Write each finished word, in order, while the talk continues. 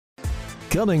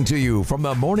Coming to you from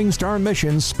the Morning Star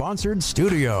Mission sponsored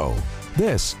studio,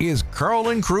 this is Carl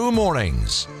and Crew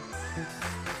Mornings.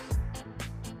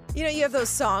 You know, you have those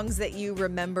songs that you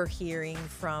remember hearing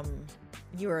from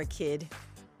when you were a kid.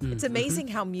 It's amazing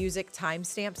how music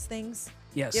timestamps things.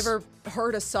 Yes. You ever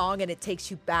heard a song and it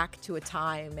takes you back to a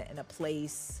time and a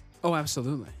place? Oh,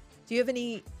 absolutely. Do you have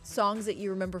any songs that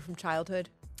you remember from childhood?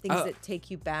 Things that take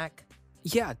you back?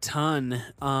 Yeah, a ton.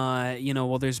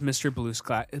 There's Mr.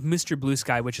 Blue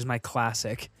Sky, which is my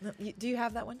classic. Do you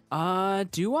have that one?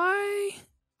 Do I?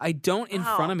 I don't in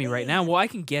front of me right now. man. Well, I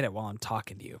can get it while I'm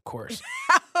talking to you, of course.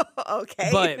 Okay.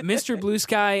 But Mr. Blue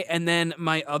Sky, and then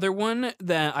my other one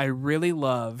that I really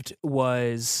loved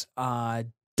was Domo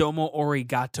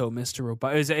Arigato, Mr.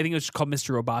 Roboto. I think it was called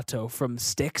Mr. Roboto from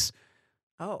Styx.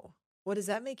 Oh, what does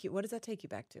that make you? What does that take you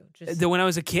back to? When I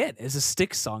was a kid, it's a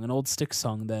Styx song, an old Styx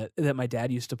song that my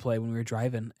dad used to play when we were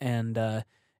driving, and I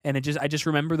just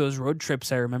remember those road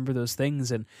trips. I remember those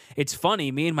things, and it's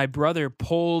funny. Me and my brother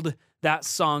pulled that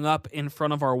song up in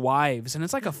front of our wives, and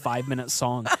it's like a 5-minute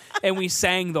song, and we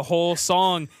sang the whole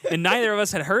song, and neither of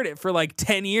us had heard it for like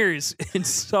 10 years. It's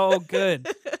so good.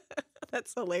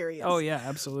 That's hilarious. Oh yeah,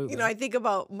 absolutely. You know, I think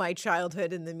about my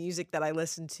childhood and the music that I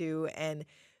listened to, and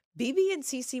BB and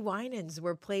CeCe Winans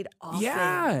were played often.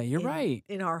 Yeah, you're right.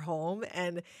 In our home,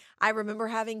 and I remember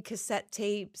having cassette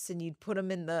tapes, and you'd put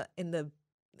them in the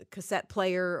cassette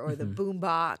player or the boom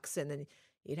box, and then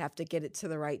you'd have to get it to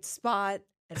the right spot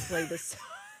and play this.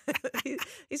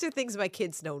 These are things my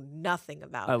kids know nothing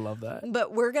about. I love that.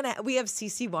 But we have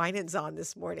CeCe Winans on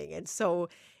this morning, and so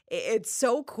it's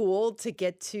so cool to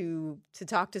get to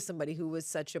talk to somebody who was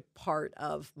such a part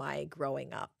of my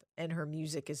growing up. And her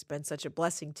music has been such a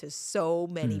blessing to so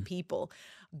many people.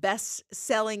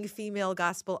 Best-selling female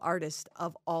gospel artist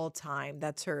of all time.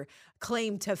 That's her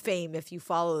claim to fame if you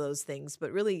follow those things.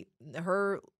 But really,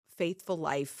 her faithful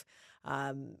life,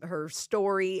 her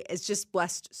story has just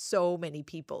blessed so many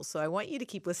people. So I want you to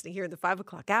keep listening here in the 5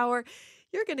 o'clock hour.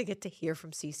 You're going to get to hear from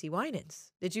CeCe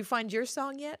Winans. Did you find your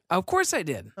song yet? Of course I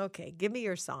did. Okay, give me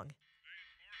your song.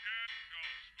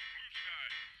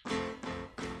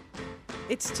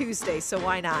 It's Tuesday, so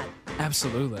why not?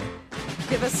 Absolutely.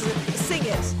 Sing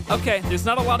it. Okay, there's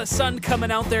not a lot of sun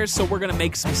coming out there, so we're going to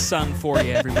make some sun for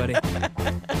you, everybody.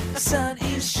 Sun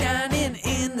is shining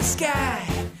in the sky.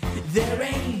 There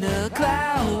ain't a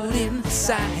cloud in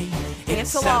sight.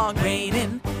 Dance It's along.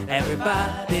 raining.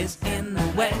 Everybody's in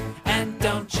the wet. And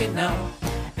don't you know,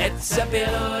 it's a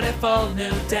beautiful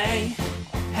new day.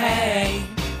 Hey,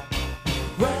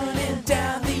 running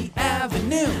down the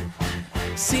avenue.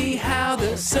 See how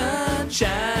the sun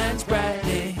shines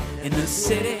brightly in the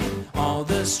city. All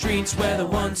the streets where there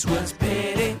once was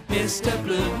pity. Mr.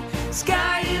 Blue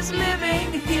Sky is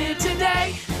living here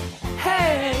today.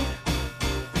 Hey,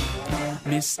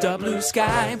 Mr. Blue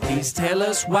Sky, please tell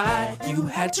us why you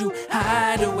had to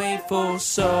hide away for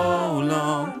so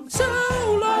long. So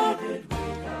long.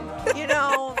 You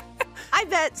know, I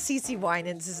bet CeCe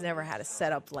Winans has never had a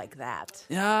setup like that.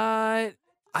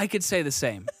 I could say the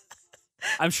same.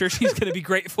 I'm sure she's going to be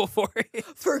grateful for it.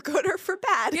 For good or for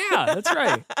bad. Yeah, that's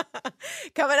right.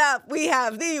 Coming up, we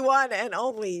have the one and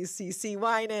only CeCe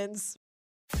Winans.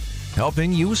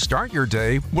 Helping you start your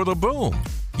day with a boom.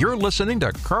 You're listening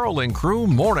to Carl and Crew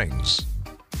Mornings.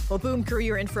 Well, Boom Crew,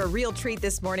 you're in for a real treat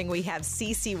this morning. We have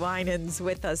CeCe Winans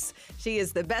with us. She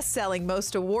is the best-selling,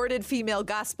 most awarded female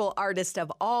gospel artist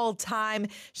of all time.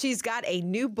 She's got a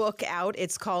new book out.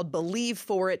 It's called Believe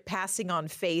For It, Passing on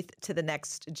Faith to the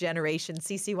Next Generation.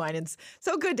 CeCe Winans,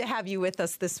 so good to have you with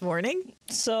us this morning.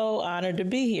 So honored to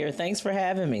be here. Thanks for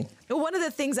having me. One of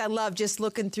the things I love just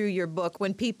looking through your book,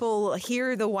 when people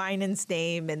hear the Winans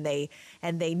name and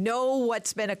they know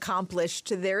what's been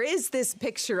accomplished, there is this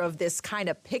picture of this kind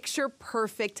of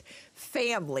picture-perfect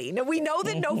family. Now, we know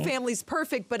that no family's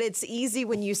perfect, but it's easy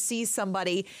when you see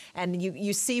somebody and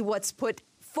you see what's put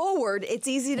forward, it's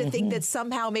easy to think that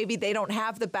somehow maybe they don't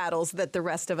have the battles that the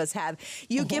rest of us have.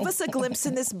 You give us a glimpse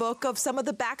in this book of some of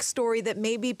the backstory that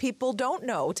maybe people don't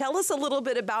know. Tell us a little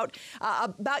bit about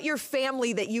your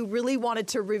family that you really wanted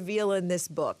to reveal in this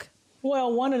book.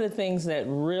 Well, one of the things that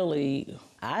really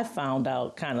I found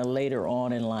out kind of later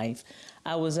on in life,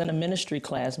 I was in a ministry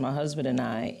class, my husband and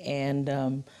I,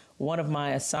 and one of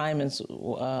my assignments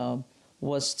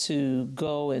was to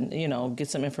go and, get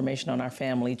some information on our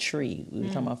family tree. We were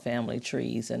talking about family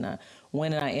trees. And I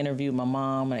went and I interviewed my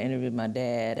mom, and I interviewed my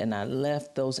dad, and I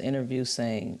left those interviews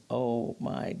saying, oh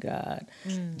my God,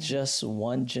 just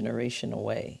one generation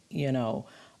away,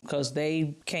 because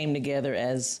they came together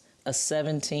as a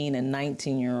 17 and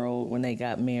 19-year-old when they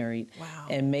got married. Wow.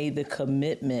 And made the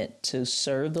commitment to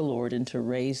serve the Lord and to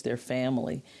raise their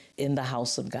family in the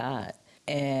house of God.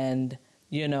 And,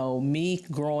 you know, me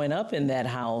growing up in that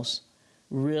house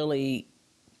really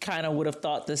kind of would have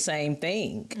thought the same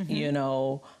thing, you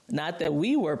know, not that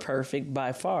we were perfect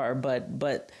by far,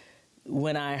 but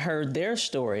when I heard their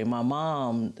story, my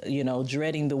mom, you know,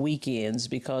 dreading the weekends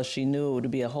because she knew it would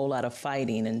be a whole lot of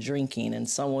fighting and drinking and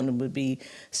someone would be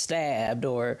stabbed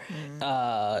or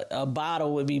a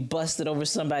bottle would be busted over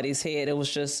somebody's head. It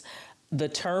was just the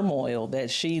turmoil that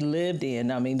she lived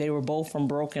in. I mean, they were both from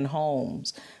broken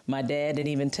homes. My dad didn't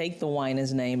even take the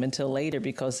Winans name until later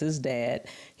because his dad,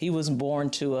 he was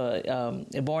born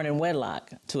in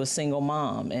wedlock to a single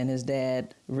mom, and his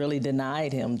dad really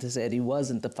denied him, said he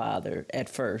wasn't the father at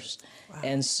first. Wow.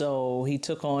 And so he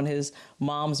took on his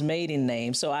mom's maiden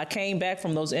name. So I came back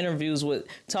from those interviews with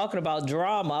talking about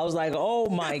drama. I was like, oh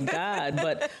my God.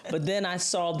 But then I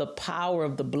saw the power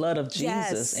of the blood of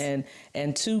Jesus. Yes.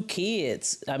 And two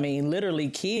kids, I mean, literally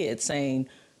kids saying,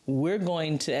 we're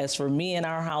going to, as for me and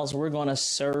our house, we're going to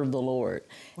serve the Lord.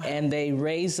 Wow. And they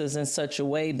raised us in such a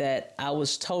way that I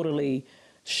was totally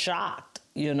shocked,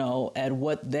 you know, at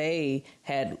what they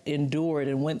had endured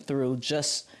and went through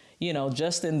just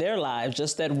in their lives,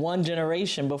 just that one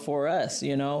generation before us,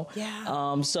 you know.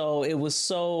 Yeah. So it was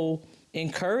so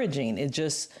encouraging. It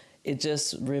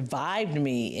just revived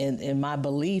me in my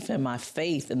belief and my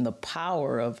faith in the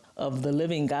power of the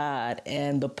living God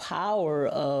and the power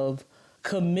of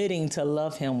committing to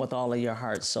love him with all of your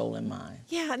heart, soul, and mind.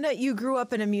 Yeah, no, you grew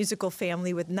up in a musical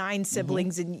family with 9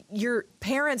 siblings, and your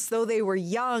parents, though they were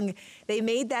young, they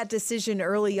made that decision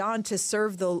early on to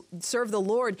serve the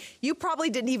Lord. You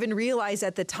probably didn't even realize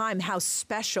at the time how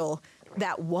special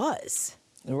that was.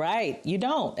 Right. You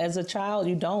don't. As a child,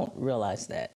 you don't realize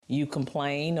that. You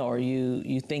complain or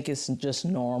you think it's just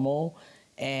normal.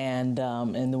 And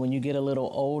then when you get a little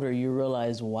older, you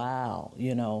realize, wow,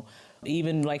 you know,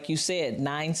 even like you said,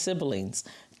 9 siblings,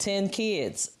 10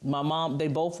 kids. My mom, they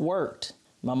both worked.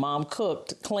 My mom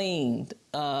cooked, cleaned.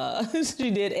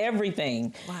 She did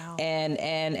everything. Wow.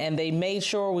 And they made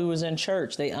sure we was in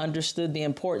church. They understood the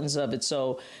importance of it.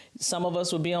 So some of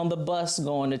us would be on the bus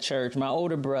going to church. My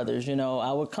older brothers, you know,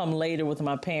 I would come later with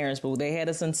my parents, but they had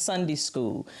us in Sunday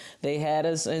school. They had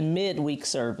us in midweek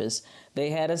service. They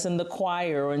had us in the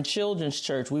choir or in children's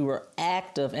church. We were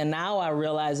active. And now I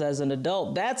realize as an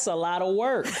adult, that's a lot of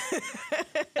work.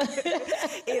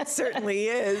 It certainly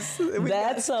is.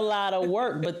 That's a lot of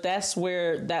work, but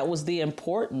that was the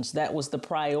importance. That was the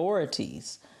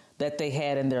priorities that they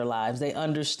had in their lives. They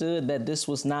understood that this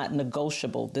was not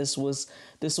negotiable. This was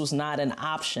not an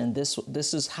option.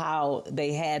 This is how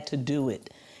they had to do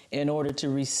it in order to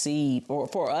receive, or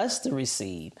for us to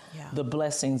receive, the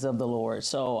blessings of the Lord.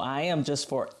 So I am just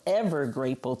forever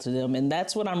grateful to them. And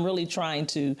that's what I'm really trying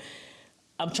to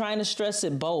stress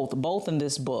it both in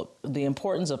this book, the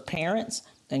importance of parents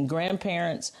and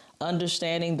grandparents,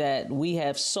 understanding that we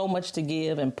have so much to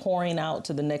give and pouring out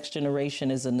to the next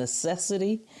generation is a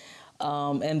necessity.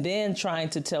 And then trying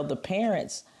to tell the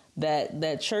parents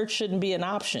that church shouldn't be an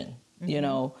option. Mm-hmm. You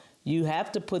know, you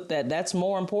have to put that's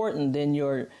more important than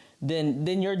your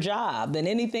job, than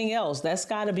anything else. That's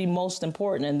got to be most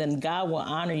important. And then God will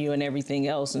honor you in everything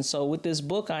else. And so with this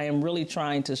book, I am really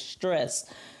trying to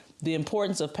stress the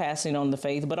importance of passing on the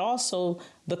faith, but also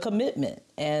the commitment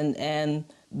and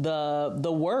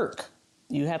the work.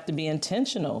 You have to be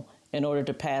intentional in order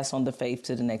to pass on the faith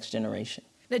to the next generation.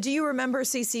 Now, do you remember,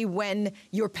 Cece, when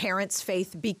your parents'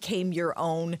 faith became your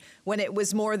own, when it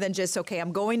was more than just, okay,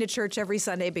 I'm going to church every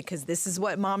Sunday because this is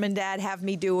what mom and dad have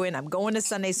me doing. I'm going to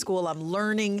Sunday school. I'm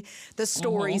learning the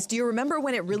stories. Mm-hmm. Do you remember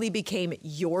when it really became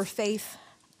your faith?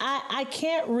 I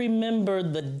can't remember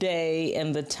the day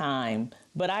and the time,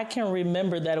 but I can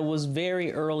remember that it was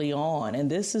very early on. And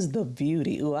this is the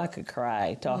beauty. Ooh, I could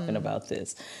cry talking about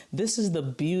this. This is the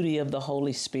beauty of the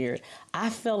Holy Spirit.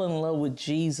 I fell in love with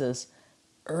Jesus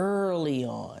early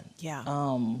on. Yeah.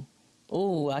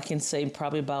 I can say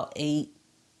probably about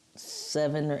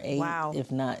 7 or 8, wow.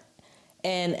 if not.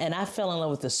 And I fell in love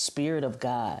with the Spirit of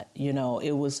God. You know,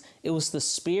 it was the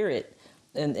Spirit.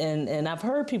 And I've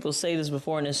heard people say this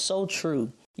before, and it's so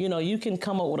true. You know, you can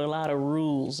come up with a lot of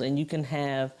rules and you can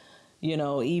have, you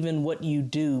know, even what you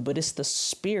do, but it's the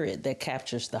Spirit that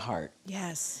captures the heart.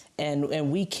 Yes.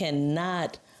 And we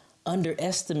cannot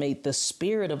underestimate the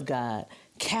Spirit of God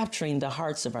capturing the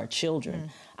hearts of our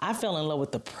children. I fell in love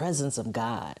with the presence of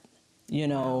God, you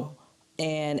know, wow.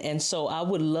 and so I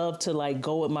would love to like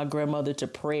go with my grandmother to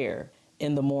prayer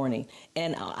in the morning.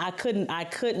 And I couldn't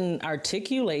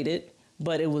articulate it,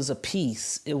 but it was a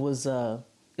peace. It was a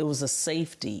it was a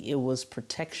safety, it was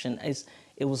protection,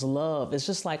 it was love. It's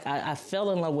just like I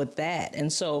fell in love with that.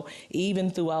 And so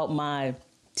even throughout my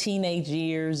teenage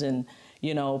years and,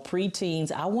 you know,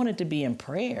 preteens, I wanted to be in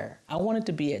prayer. I wanted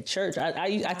to be at church.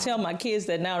 I tell my kids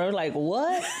that now. They're like,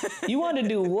 what? You want to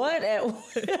do what?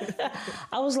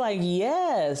 I was like,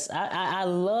 yes. I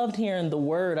loved hearing the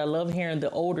word. I loved hearing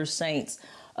the older saints.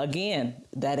 Again,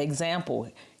 that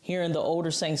example, hearing the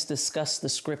older saints discuss the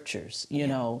scriptures, you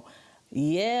know.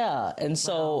 Yeah. And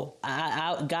so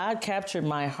God captured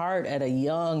my heart at a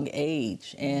young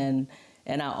age. And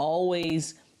I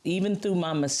always, even through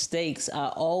my mistakes, I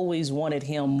always wanted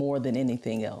him more than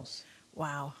anything else.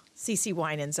 Wow. CeCe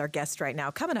Winans, our guest right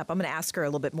now. Coming up, I'm going to ask her a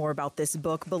little bit more about this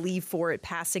book, Believe For It,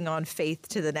 Passing on Faith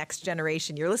to the Next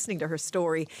Generation. You're listening to her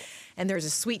story, and there's a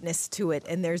sweetness to it.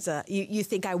 And there's you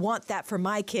think, I want that for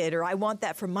my kid, or I want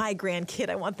that for my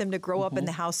grandkid. I want them to grow up in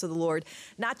the house of the Lord,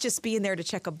 not just being there to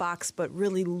check a box, but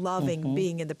really loving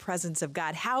being in the presence of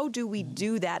God. How do we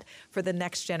do that for the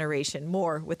next generation?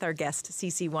 More with our guest,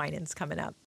 CeCe Winans, coming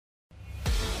up.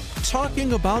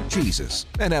 Talking about Jesus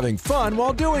and having fun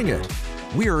while doing it.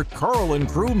 We're Carl and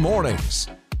Crew Mornings.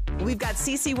 We've got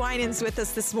CeCe Winans with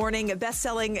us this morning, a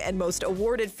best-selling and most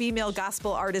awarded female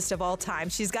gospel artist of all time.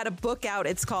 She's got a book out.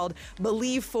 It's called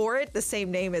Believe For It, the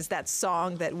same name as that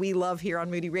song that we love here on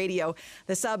Moody Radio.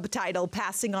 The subtitle,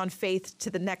 Passing on Faith to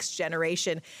the Next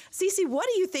Generation. CeCe, what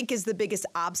do you think is the biggest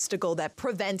obstacle that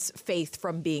prevents faith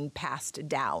from being passed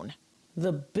down?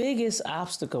 The biggest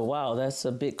obstacle, wow, that's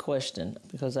a big question,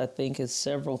 because I think it's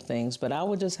several things. But I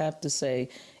would just have to say,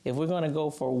 if we're going to go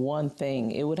for one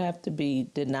thing, it would have to be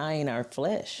denying our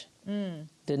flesh,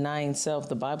 denying self.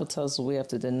 The Bible tells us we have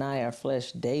to deny our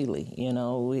flesh daily. You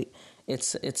know,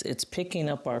 it's picking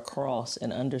up our cross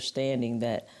and understanding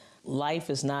that life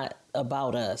is not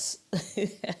about us.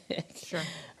 Sure.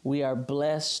 We are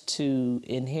blessed to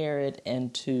inherit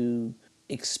and to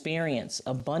experience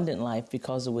abundant life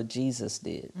because of what Jesus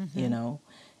did, you know?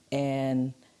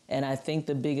 And I think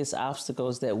the biggest obstacle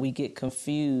is that we get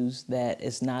confused that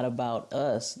it's not about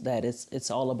us, that it's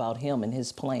all about him and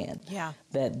his plan. Yeah.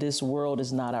 That this world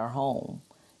is not our home,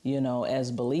 you know,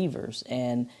 as believers.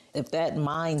 And if that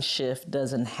mind shift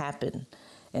doesn't happen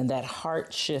and that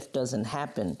heart shift doesn't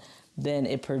happen, then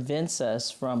it prevents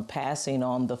us from passing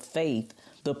on the faith,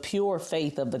 the pure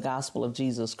faith of the gospel of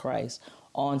Jesus Christ,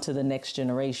 on to the next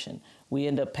generation. We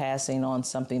end up passing on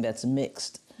something that's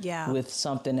mixed with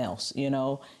something else, you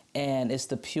know, and it's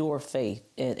the pure faith.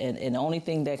 And the only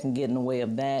thing that can get in the way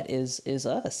of that is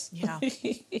us. Yeah.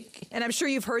 And I'm sure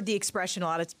you've heard the expression a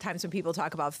lot of times when people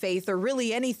talk about faith, or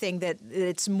really anything, that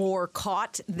it's more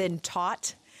caught than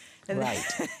taught. Right.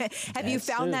 Have you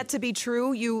found that to be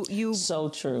true? You so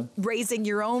true. Raising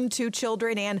your own two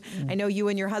children, and I know you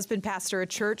and your husband pastor a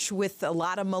church with a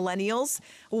lot of millennials.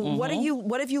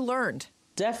 What have you learned?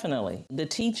 Definitely. The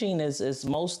teaching is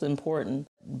most important,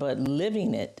 but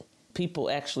living it, people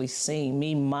actually seeing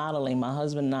me modeling, my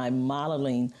husband and I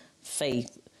modeling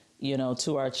faith, you know,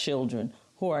 to our children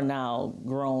who are now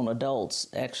grown adults.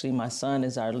 Actually, my son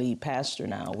is our lead pastor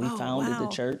now. We founded the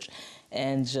church,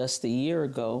 and just a year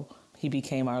ago, he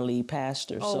became our lead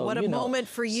pastor. Oh, so, what a moment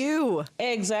for you.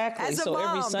 Exactly. As a so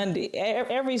mom.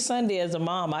 every Sunday as a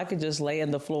mom, I could just lay on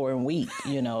the floor and weep,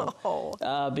 you know,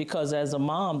 because as a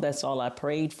mom, that's all I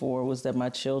prayed for, was that my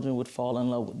children would fall in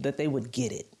love, that they would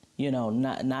get it, you know,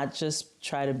 not just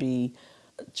try to be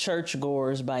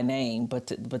churchgoers by name, but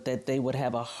that they would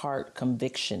have a heart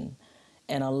conviction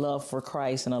and a love for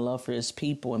Christ and a love for his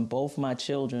people. And both my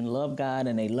children love God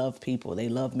and they love people. They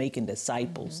love making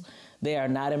disciples. They are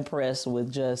not impressed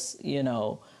with just, you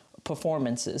know,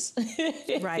 performances.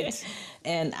 Right.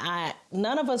 And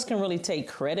none of us can really take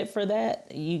credit for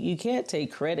that. You can't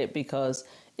take credit, because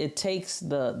it takes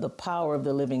the power of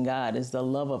the living God, is the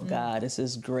love of God, is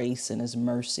his grace and his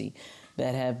mercy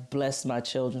that have blessed my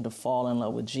children to fall in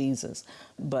love with Jesus.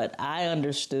 But I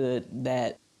understood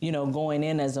that, you know, going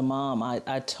in as a mom,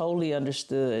 I totally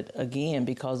understood, again,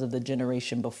 because of the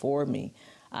generation before me,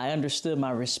 I understood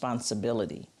my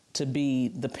responsibility to be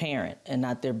the parent and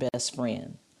not their best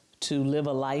friend, to live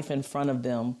a life in front of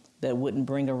them that wouldn't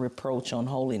bring a reproach on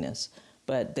holiness,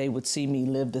 but they would see me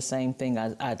live the same thing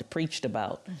I preached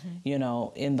about, you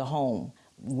know, in the home.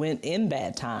 When in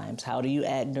bad times, how do you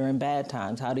act during bad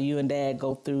times? How do you and dad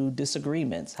go through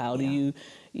disagreements? How do you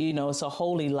know, it's a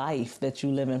holy life that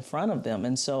you live in front of them.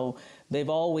 And so they've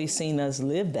always seen us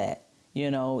live that,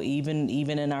 you know, even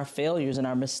in our failures and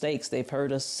our mistakes, they've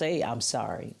heard us say, I'm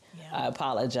sorry, I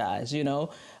apologize, you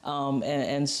know.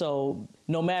 And so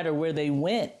no matter where they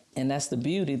went, And that's the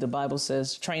beauty. The Bible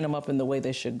says, train them up in the way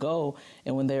they should go,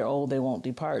 and when they're old, they won't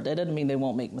depart. That doesn't mean they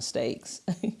won't make mistakes.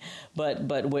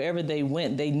 but wherever they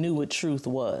went, they knew what truth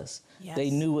was. Yes. They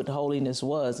knew what holiness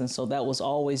was. And so that was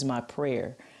always my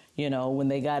prayer. You know, when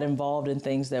they got involved in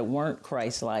things that weren't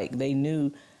Christ-like, they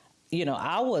knew, you know,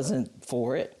 I wasn't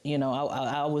for it. You know,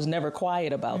 I was never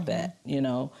quiet about that. You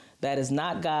know, that is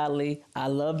not godly. I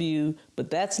love you, but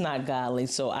that's not godly.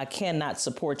 So I cannot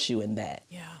support you in that.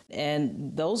 Yeah.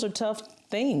 And those are tough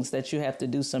things that you have to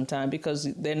do sometimes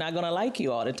because they're not going to like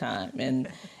you all the time.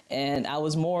 And I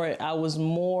was more, I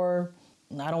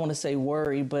don't want to say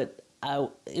worried, but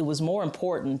it was more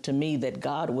important to me that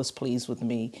God was pleased with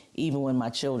me, even when my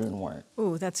children weren't.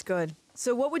 Ooh, that's good.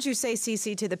 So what would you say,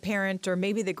 Cece, to the parent or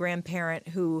maybe the grandparent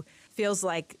who feels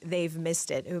like they've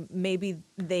missed it, who maybe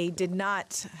they did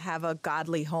not have a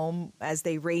godly home as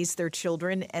they raised their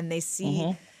children and they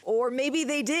see, or maybe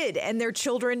they did and their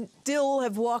children still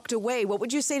have walked away? What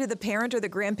would you say to the parent or the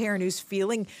grandparent who's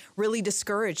feeling really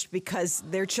discouraged because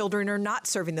their children are not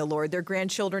serving the Lord, their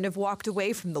grandchildren have walked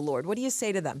away from the Lord? What do you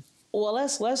say to them? Well,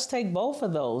 let's take both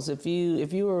of those. If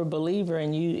you were a believer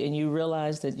and you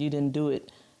realize that you didn't do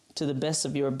it to the best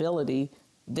of your ability,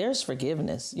 there's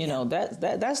forgiveness. You know,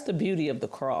 that's the beauty of the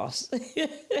cross.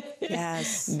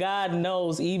 Yes. God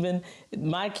knows. Even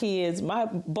my kids,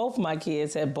 both my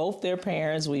kids had both their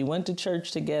parents. We went to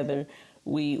church together.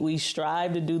 We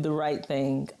strive to do the right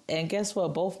thing. And guess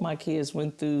what? Both my kids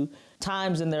went through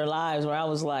times in their lives where I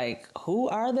was like, who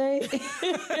are they?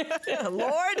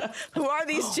 Lord, who are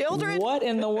these children? What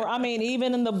in the world? I mean,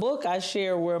 even in the book I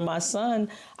share where my son,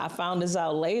 I found this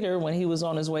out later when he was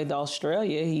on his way to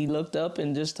Australia, he looked up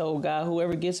and just told God,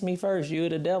 whoever gets me first, you're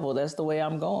the devil. That's the way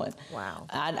I'm going. Wow.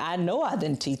 I know I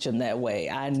didn't teach him that way.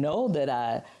 I know that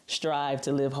I strive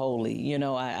to live holy. You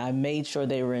know, I made sure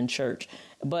they were in church.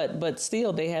 But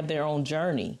still, they have their own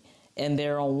journey and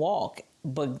their own walk.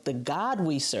 But the God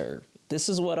we serve, this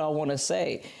is what I want to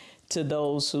say to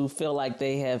those who feel like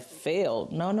they have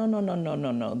failed. No.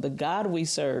 The God we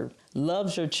serve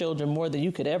loves your children more than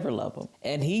you could ever love them.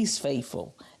 And he's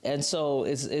faithful. And so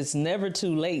it's never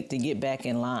too late to get back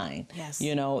in line. Yes.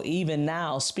 You know, even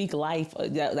now, speak life.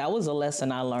 That was a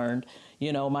lesson I learned.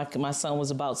 You know, my son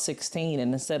was about 16,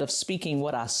 and instead of speaking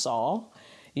what I saw,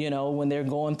 you know, when they're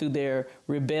going through their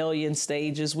rebellion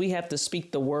stages, we have to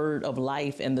speak the word of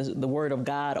life and the word of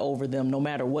God over them, no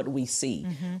matter what we see.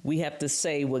 We have to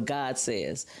say what God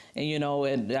says. And, you know,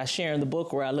 and I share in the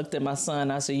book where I looked at my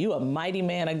son, I said, you a mighty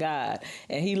man of God.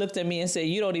 And he looked at me and said,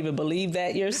 you don't even believe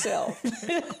that yourself.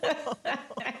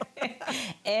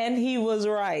 And he was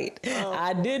right.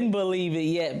 I didn't believe it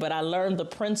yet, but I learned the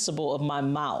principle of my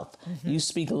mouth. You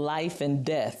speak life and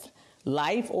death.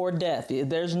 Life or death.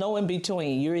 There's no in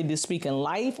between. You're either speaking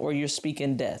life or you're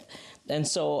speaking death. And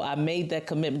so I made that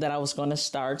commitment that I was going to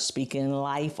start speaking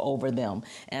life over them.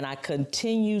 And I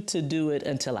continued to do it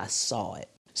until I saw it.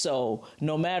 So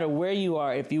no matter where you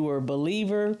are, if you were a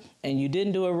believer and you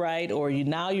didn't do it right, or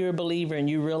now you're a believer and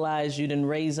you realize you didn't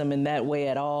raise them in that way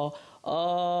at all,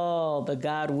 oh, the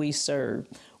God we serve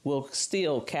will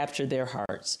still capture their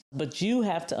hearts. But you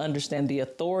have to understand the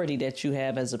authority that you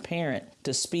have as a parent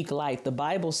to speak life. The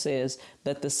Bible says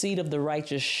that the seed of the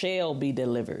righteous shall be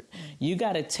delivered. You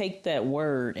got to take that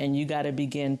word and you got to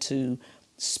begin to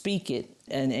speak it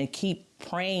and keep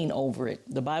praying over it.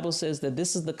 The Bible says that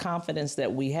this is the confidence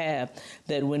that we have,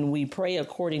 that when we pray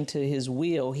according to his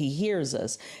will, he hears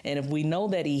us. And if we know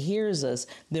that he hears us,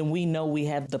 then we know we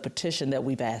have the petition that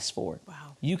we've asked for.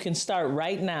 Wow. You can start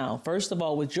right now, first of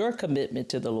all, with your commitment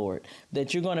to the Lord,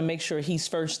 that you're going to make sure he's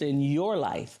first in your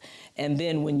life. And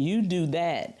then when you do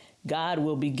that, God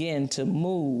will begin to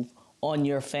move on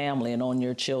your family and on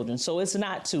your children. So it's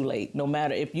not too late. No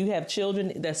matter if you have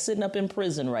children that's sitting up in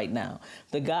prison right now,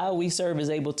 the God we serve is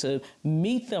able to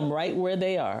meet them right where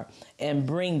they are and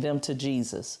bring them to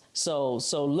Jesus. So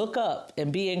look up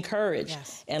and be encouraged.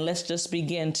 Yes. And let's just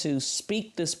begin to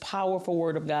speak this powerful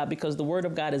word of God, because the word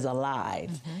of God is alive.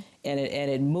 And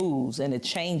it moves and it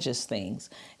changes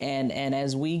things. And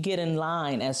as we get in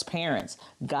line as parents,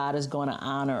 God is going to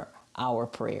honor our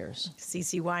prayers.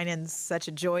 Cece Winans, such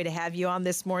a joy to have you on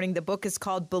this morning. The book is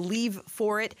called Believe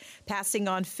For It, Passing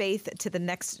on Faith to the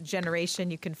Next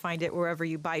Generation. You can find it wherever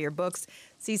you buy your books.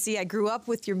 Cece, I grew up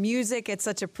with your music. It's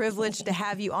such a privilege to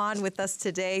have you on with us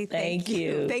today. Thank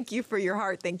you. Thank you for your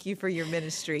heart. Thank you for your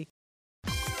ministry.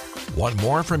 Want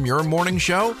more from your morning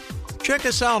show? Check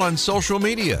us out on social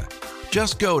media.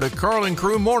 Just go to Carl and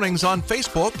Crew Mornings on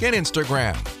Facebook and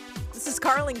Instagram. This is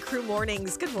Carl and Crew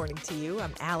Mornings. Good morning to you.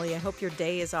 I'm Allie. I hope your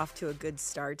day is off to a good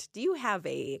start. Do you have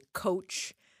a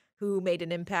coach who made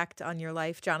an impact on your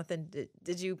life? Jonathan,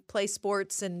 did you play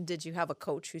sports, and did you have a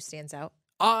coach who stands out?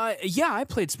 Yeah, I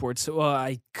played sports.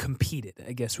 I competed,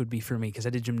 I guess would be for me, because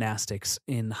I did gymnastics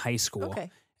in high school.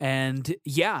 Okay. And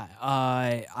yeah,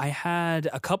 I had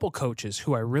a couple coaches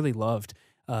who I really loved.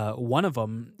 One of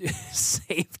them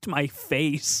saved my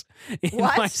face in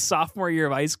my sophomore year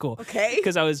of high school. Okay.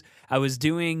 Because I was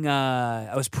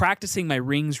practicing my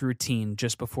rings routine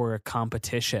just before a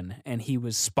competition, and he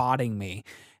was spotting me.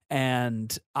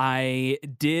 And I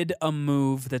did a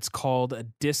move that's called a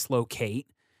dislocate.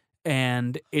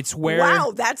 And it's where...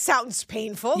 Wow, that sounds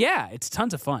painful. Yeah, it's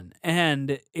tons of fun.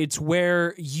 And it's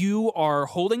where you are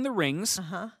holding the rings,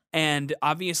 and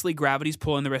obviously gravity's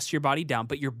pulling the rest of your body down,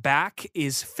 but your back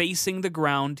is facing the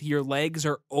ground, your legs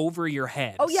are over your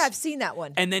head. Oh, yeah, I've seen that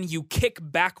one. And then you kick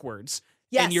backwards,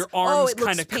 yes. and your arms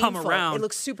kind of come around. It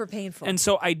looks super painful. And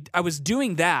so I was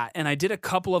doing that, and I did a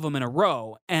couple of them in a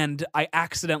row, and I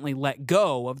accidentally let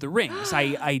go of the rings.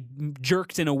 I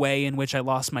jerked in a way in which I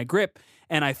lost my grip,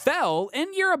 and I fell, and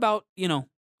you're about,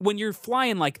 when you're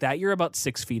flying like that, you're about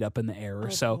 6 feet up in the air or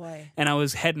so. Boy. And I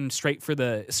was heading straight for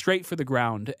the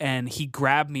ground, and he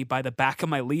grabbed me by the back of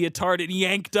my leotard and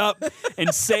yanked up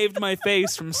and saved my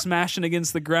face from smashing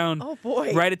against the ground. Oh,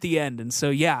 boy. Right at the end. And so,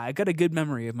 yeah, I got a good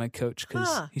memory of my coach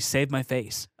because he saved my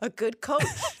face. A good coach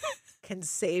can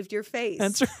save your face.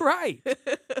 That's right.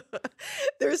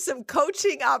 There's some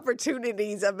coaching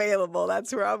opportunities available.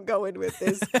 That's where I'm going with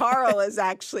this. Carl is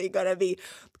actually going to be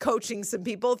coaching some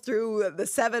people through the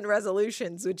 7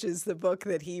 Resolutions, which is the book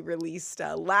that he released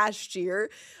last year.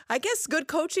 I guess good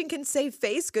coaching can save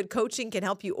face. Good coaching can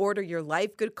help you order your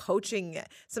life. Good coaching,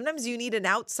 sometimes you need an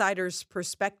outsider's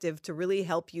perspective to really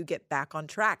help you get back on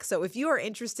track. So if you are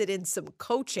interested in some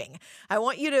coaching, I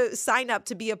want you to sign up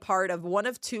to be a part of one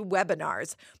of 2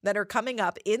 webinars that are coming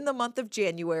up in the month of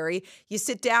January. You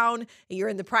sit down, you're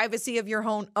in the privacy of your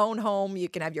own home. You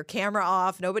can have your camera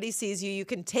off. Nobody sees you. You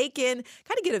can take in,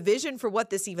 kind of get a vision for what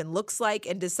this even looks like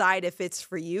and decide if it's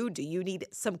for you. Do you need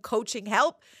some coaching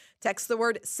help? Text the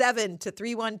word 7 to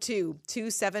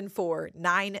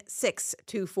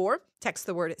 312-274-9624. Text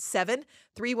the word 7,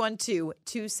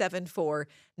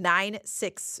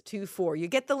 312-274-9624. You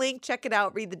get the link, check it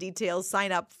out, read the details,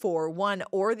 sign up for one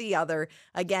or the other.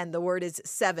 Again, the word is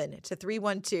 7 to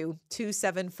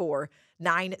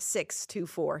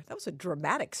 312-274-9624. That was a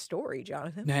dramatic story,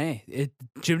 Jonathan. Hey,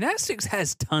 gymnastics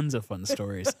has tons of fun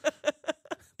stories.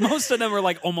 Most of them are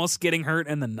like almost getting hurt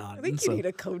and then not. I think you need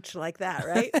a coach like that,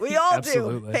 right? We all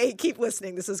Absolutely. do. Hey, keep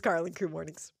listening. This is Carl and Crew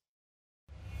Mornings.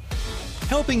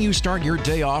 Helping you start your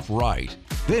day off right.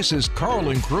 This is Carl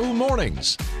and Crew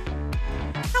Mornings.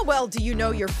 How well do you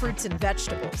know your fruits and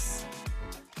vegetables?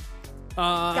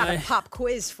 Got a pop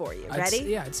quiz for you.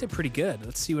 Ready? I'd say pretty good.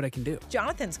 Let's see what I can do.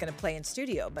 Jonathan's going to play in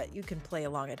studio, but you can play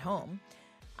along at home.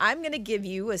 I'm going to give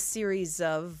you a series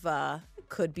of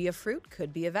could be a fruit,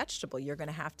 could be a vegetable. You're going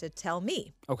to have to tell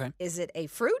me. Okay. Is it a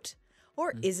fruit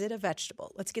or is it a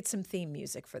vegetable? Let's get some theme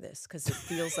music for this because it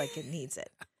feels like it needs it.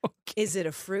 Okay. Is it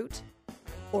a fruit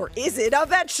or is it a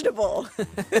vegetable?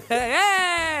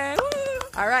 Hey!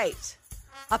 All right.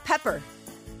 A pepper.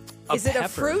 Is it a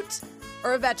fruit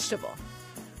or a vegetable?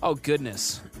 Oh,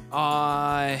 goodness.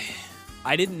 I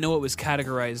didn't know it was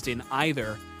categorized in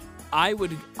either. I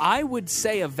would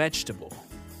say a vegetable.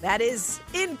 That is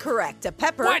incorrect. A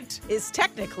pepper is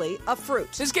technically a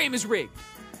fruit. This game is rigged.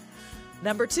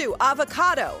 Number 2,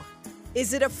 avocado.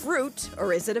 Is it a fruit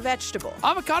or is it a vegetable?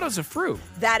 Avocado's a fruit.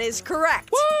 That is correct.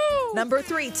 Woo! Number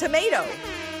 3, tomato.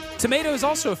 Tomato is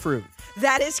also a fruit.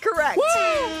 That is correct. Woo!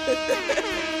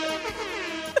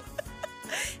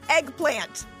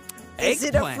 Eggplant. Is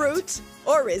it a Eggplant. fruit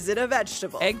or is it a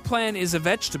vegetable? Eggplant is a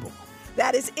vegetable.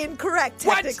 That is incorrect.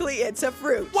 What? Technically, it's a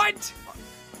fruit. What?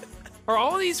 Are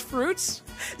all these fruits?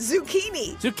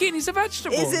 Zucchini. Zucchini's a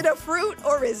vegetable. Is it a fruit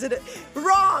or is it a...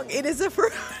 Wrong. It is a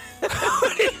fruit.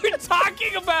 What are you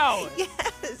talking about?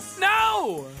 Yes.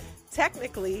 No.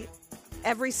 Technically,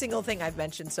 every single thing I've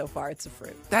mentioned so far, it's a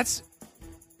fruit. That's...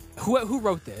 Who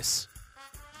wrote this?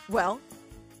 Well,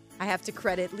 I have to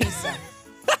credit Lisa.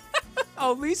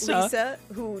 Oh, Lisa. Lisa,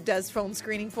 who does phone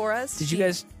screening for us. Did you she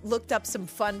guys- looked up some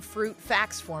fun fruit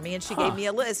facts for me, and she gave me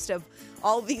a list of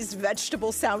all these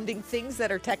vegetable-sounding things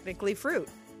that are technically fruit.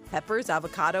 Peppers,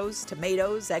 avocados,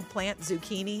 tomatoes, eggplant,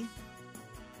 zucchini.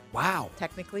 Wow.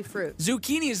 Technically fruit.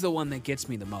 Zucchini is the one that gets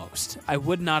me the most. I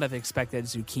would not have expected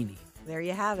zucchini. There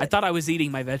you have it. I thought I was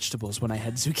eating my vegetables when I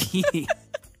had zucchini.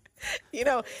 You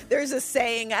know, there's a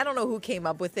saying, I don't know who came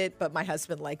up with it, but my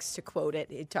husband likes to quote it.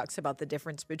 It talks about the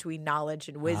difference between knowledge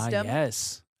and wisdom. Ah,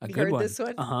 yes. A You good heard one. this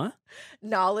one? Uh-huh.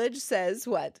 Knowledge says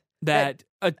what? That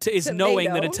is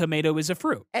knowing that a tomato- tomato is a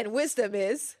fruit, And wisdom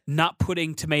is not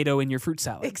putting tomato in your fruit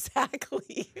salad.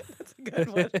 exactly. That's a good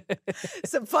one.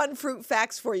 Some fun fruit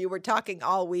facts for you. We're talking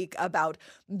all week about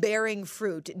bearing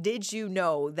fruit. Did you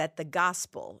know that the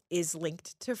gospel is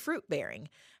linked to fruit bearing?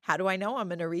 How do I know? I'm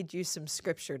going to read you some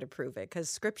scripture to prove it,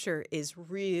 because scripture is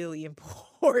really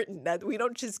important. That we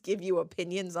don't just give you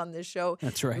opinions on this show.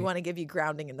 That's right. We want to give you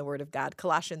grounding in the word of God.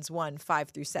 Colossians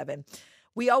 1:5-7.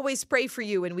 We always pray for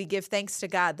you, and we give thanks to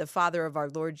God, the Father of our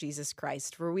Lord Jesus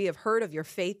Christ, for we have heard of your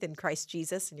faith in Christ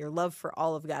Jesus and your love for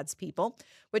all of God's people,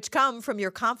 which come from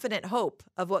your confident hope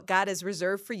of what God has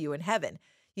reserved for you in heaven.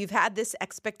 You've had this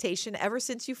expectation ever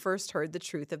since you first heard the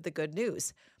truth of the good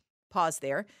news. Pause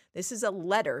there. This is a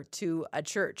letter to a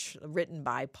church written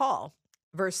by Paul.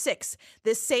 Verse 6,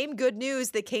 this same good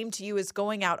news that came to you is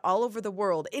going out all over the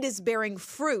world. It is bearing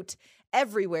fruit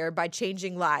everywhere by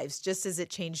changing lives, just as it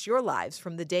changed your lives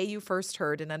from the day you first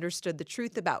heard and understood the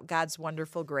truth about God's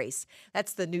wonderful grace.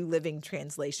 That's the New Living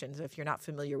Translation. So if you're not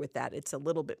familiar with that, it's a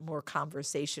little bit more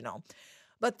conversational.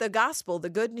 But the gospel, the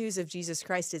good news of Jesus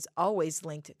Christ, is always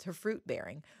linked to fruit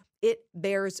bearing. It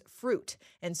bears fruit.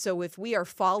 And so if we are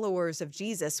followers of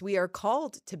Jesus, we are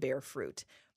called to bear fruit.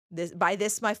 By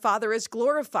this, my Father is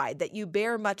glorified, that you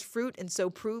bear much fruit and so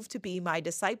prove to be my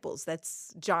disciples.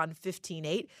 That's John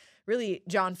 15:8. Really,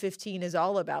 John 15 is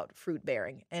all about fruit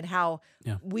bearing and how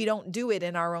we don't do it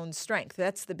in our own strength.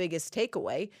 That's the biggest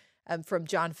takeaway from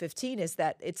John 15, is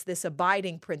that it's this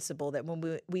abiding principle that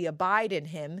when we abide in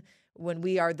him, when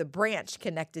we are the branch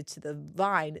connected to the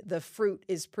vine, the fruit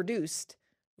is produced.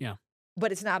 Yeah.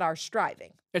 But it's not our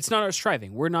striving. It's not our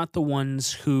striving. We're not the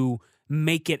ones who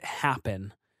make it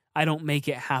happen. I don't make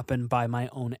it happen by my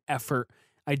own effort.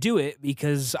 I do it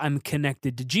because I'm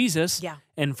connected to Jesus. Yeah.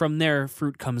 And from there,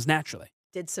 fruit comes naturally.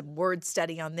 Did some word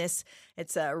study on this.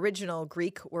 It's an original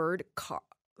Greek word.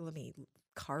 Karpos.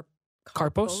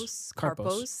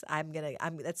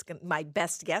 That's my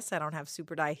best guess. I don't have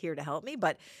Super Die here to help me,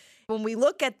 but when we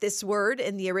look at this word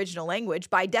in the original language,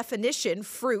 by definition,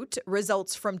 fruit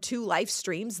results from two life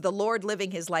streams, the Lord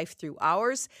living his life through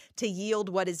ours to yield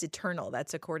what is eternal.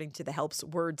 That's according to the Helps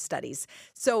Word Studies.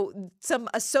 So some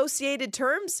associated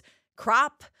terms: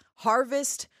 crop,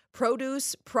 harvest,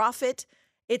 produce, profit.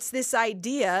 It's this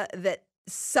idea that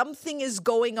something is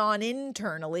going on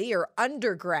internally or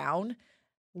underground,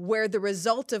 where the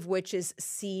result of which is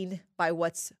seen by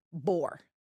what's bore,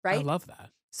 right? I love that.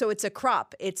 So it's a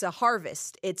crop, it's a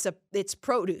harvest, it's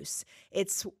produce.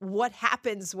 It's what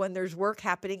happens when there's work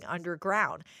happening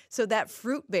underground. So that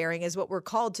fruit bearing is what we're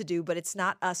called to do, but it's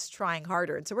not us trying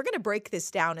harder. And so we're going to break this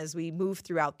down as we move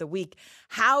throughout the week.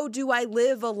 How do I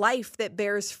live a life that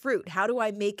bears fruit? How do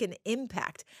I make an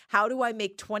impact? How do I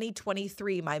make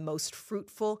 2023 my most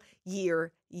fruitful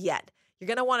year yet? You're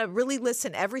going to want to really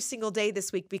listen every single day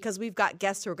this week, because we've got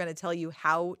guests who are going to tell you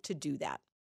how to do that.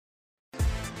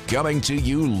 Coming to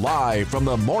you live from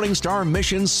the Morningstar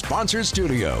Mission sponsored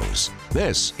studios.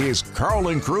 This is Carl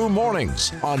and Crew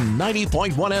Mornings on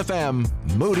 90.1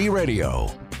 FM Moody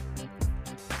Radio.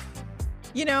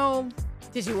 You know,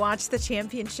 did you watch the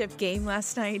championship game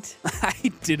last night?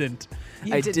 I didn't.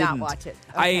 You did not watch it.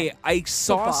 Okay. I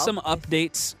saw Football. some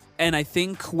updates, and I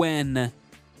think when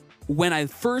I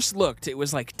first looked, it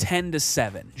was like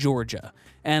 10-7, Georgia.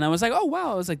 And I was like, oh,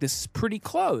 wow. I was like, this is pretty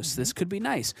close. This could be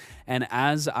nice. And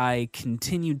as I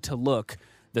continued to look,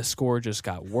 the score just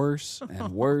got worse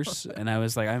and worse. And I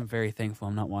was like, I'm very thankful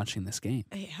I'm not watching this game.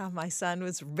 Yeah, my son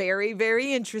was very,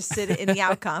 very interested in the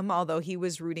outcome, although he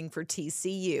was rooting for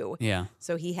TCU. Yeah.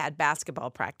 So he had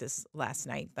basketball practice last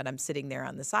night, but I'm sitting there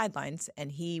on the sidelines,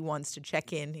 and he wants to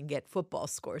check in and get football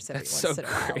scores every That's once so in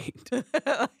a while.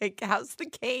 great. Like, how's the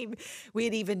game? We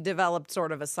had even developed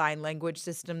sort of a sign language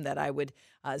system that I would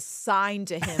sign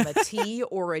to him a T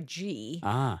or a G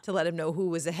to let him know who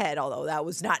was ahead, although that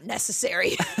was not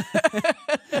necessary.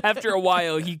 After a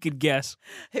while, he could guess.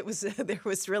 There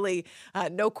was really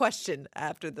no question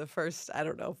after the first,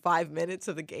 5 minutes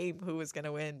of the game who was going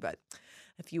to win. But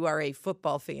if you are a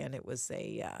football fan,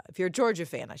 if you're a Georgia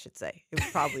fan, I should say, it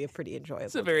was probably a pretty enjoyable.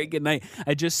 It's a very good night.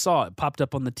 I just saw it popped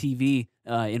up on the TV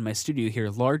in my studio here.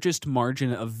 Largest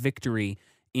margin of victory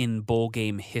in bowl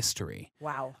game history.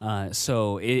 Wow.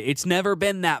 So it's never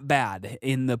been that bad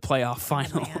in the playoff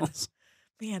finals.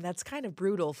 Man, that's kind of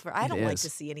brutal. I don't like to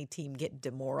see any team get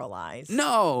demoralized.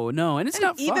 No, and it's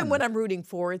not fun. Even when I'm rooting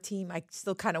for a team, I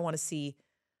still kind of want to see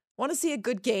a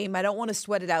good game. I don't want to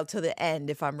sweat it out to the end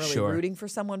if I'm really rooting for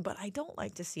someone, but I don't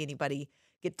like to see anybody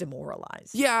get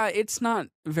demoralized. Yeah, it's not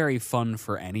very fun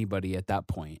for anybody at that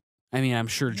point. I mean, I'm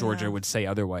sure Georgia would say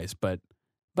otherwise, but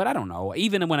But I don't know.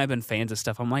 Even when I've been fans of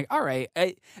stuff, I'm like, all right.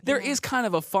 There is kind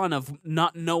of a fun of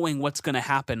not knowing what's going to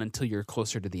happen until you're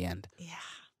closer to the end. Yeah.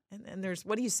 And there's,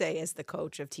 what do you say as the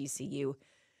coach of TCU?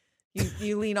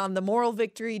 You lean on the moral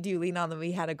victory? Do you lean on the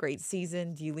we had a great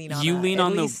season? Do you lean on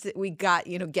at least we got,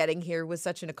 getting here was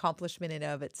such an accomplishment in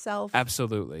and of itself?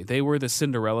 Absolutely. They were the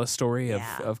Cinderella story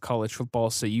of college football,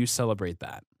 so you celebrate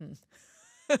that.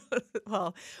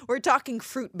 Well, we're talking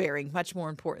fruit bearing, much more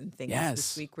important things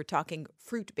this week. We're talking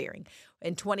fruit bearing.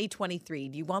 In 2023,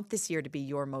 do you want this year to be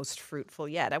your most fruitful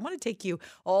yet? I want to take you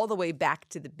all the way back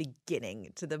to the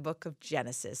beginning, to the book of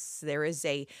Genesis. There is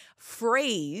a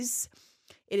phrase,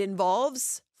 it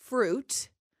involves fruit.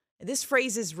 This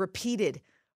phrase is repeated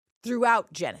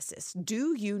throughout Genesis.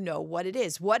 Do you know what it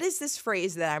is? What is this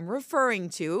phrase that I'm referring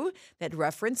to that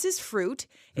references fruit?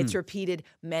 It's repeated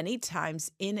many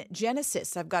times in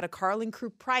Genesis. I've got a Carlin Crew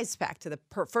prize pack to the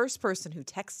first person who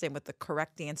texts in with the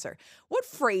correct answer. What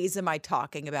phrase am I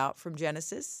talking about from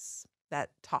Genesis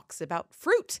that talks about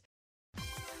fruit?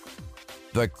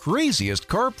 The craziest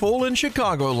carpool in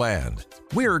Chicagoland.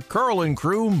 We're Carlin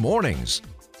Crew Mornings.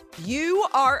 You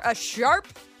are a sharp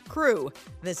crew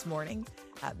this morning.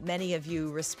 Many of you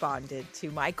responded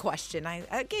to my question.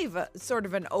 I gave a sort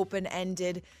of an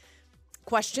open-ended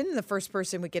question. The first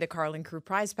person would get a Carlin Crew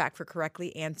prize pack for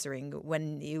correctly answering.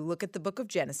 When you look at the book of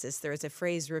Genesis, there is a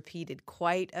phrase repeated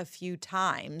quite a few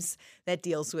times that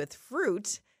deals with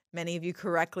fruit. Many of you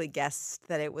correctly guessed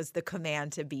that it was the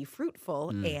command to be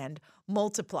fruitful and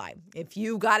multiply. If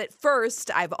you got it first,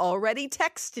 I've already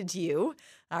texted you.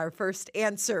 Our first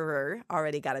answerer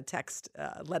already got a text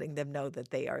letting them know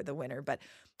that they are the winner. But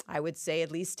I would say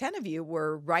at least 10 of you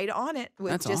were right on it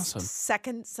with That's just awesome.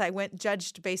 seconds. I went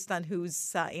judged based on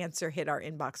whose answer hit our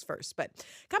inbox first. But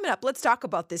coming up, let's talk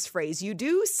about this phrase. You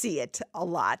do see it a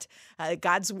lot.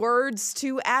 God's words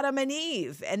to Adam and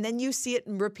Eve. And then you see it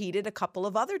repeated a couple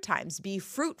of other times. Be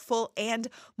fruitful and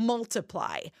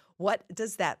multiply. What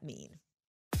does that mean?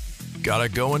 Gotta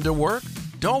go into work?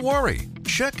 Don't worry.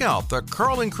 Check out the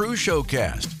Carlin Crew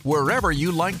Showcast wherever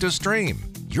you like to stream.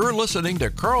 You're listening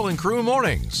to Carlin Crew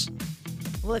Mornings.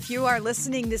 Well, if you are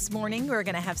listening this morning, we're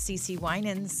going to have Cece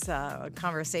Winans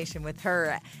conversation with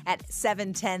her at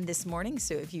 7:10 this morning.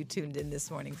 So if you tuned in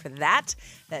this morning for that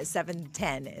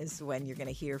 7:10 is when you're going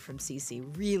to hear from Cece.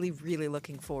 Really, really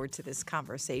looking forward to this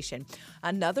conversation.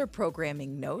 Another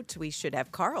programming note, we should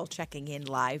have Carl checking in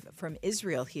live from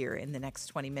Israel here in the next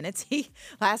 20 minutes.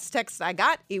 Last text I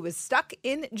got, he was stuck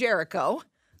in Jericho.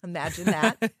 Imagine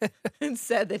that. And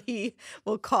said that he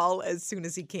will call as soon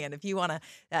as he can. If you want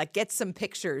to get some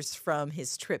pictures from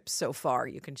his trip so far,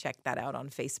 you can check that out on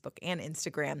Facebook and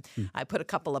Instagram. I put a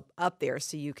couple up there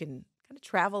so you can kind of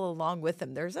travel along with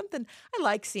him. There's something, I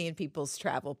like seeing people's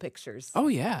travel pictures. Oh,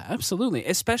 yeah, absolutely.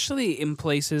 Especially in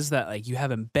places that like you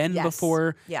haven't been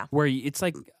before. Yeah. Where it's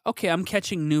like, okay, I'm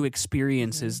catching new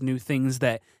experiences, new things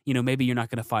that, maybe you're not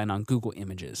going to find on Google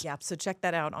Images. Yeah, so check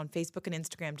that out on Facebook and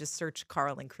Instagram. Just search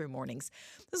Carlin Crew Mornings.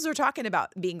 As we're talking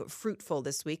about being fruitful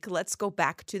this week, let's go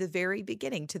back to the very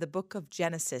beginning, to the book of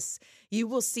Genesis. You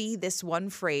will see this one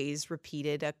phrase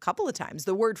repeated a couple of times.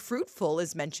 The word fruitful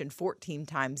is mentioned 14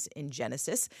 times in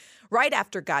Genesis. Right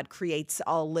after God creates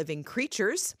all living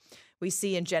creatures, we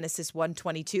see in Genesis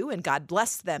 1:22, and God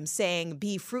blessed them, saying,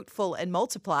 be fruitful and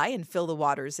multiply and fill the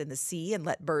waters in the sea and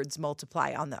let birds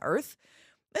multiply on the earth.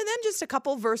 And then just a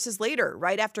couple verses later,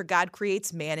 right after God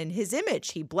creates man in his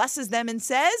image, he blesses them and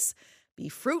says, be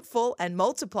fruitful and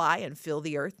multiply and fill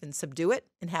the earth and subdue it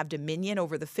and have dominion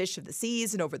over the fish of the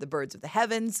seas and over the birds of the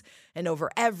heavens and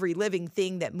over every living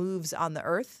thing that moves on the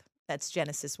earth. That's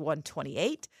Genesis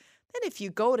 1:28. Then if you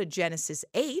go to Genesis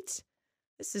 8,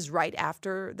 this is right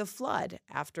after the flood,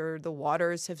 after the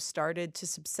waters have started to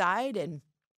subside, and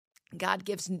God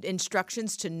gives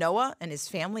instructions to Noah and his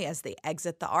family as they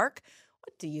exit the ark.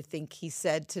 What do you think he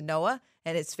said to Noah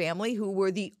and his family, who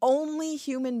were the only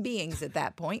human beings at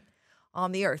that point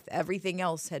on the earth? Everything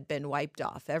else had been wiped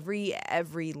off. Every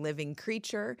living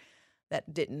creature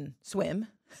that didn't swim,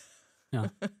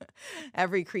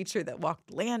 every creature that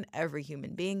walked land, every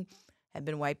human being had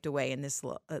been wiped away in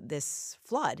this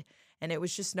flood. And it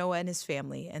was just Noah and his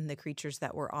family and the creatures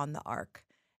that were on the ark.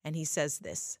 And he says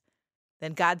this,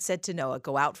 then God said to Noah,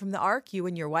 go out from the ark, you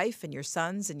and your wife and your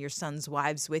sons'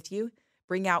 wives with you.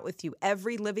 Bring out with you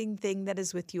every living thing that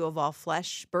is with you of all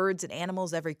flesh, birds and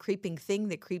animals, every creeping thing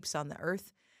that creeps on the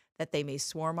earth, that they may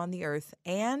swarm on the earth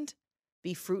and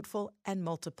be fruitful and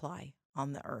multiply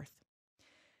on the earth.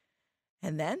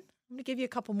 And then I'm going to give you a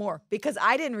couple more because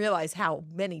I didn't realize how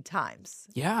many times.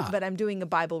 Yeah. But I'm doing a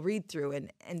Bible read through.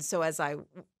 And so as I've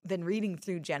been reading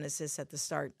through Genesis at the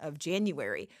start of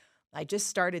January, I just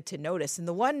started to notice. And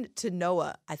the one to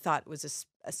Noah I thought was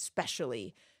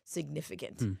especially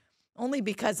significant, only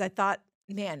because I thought,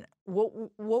 man,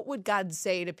 what would God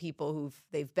say to people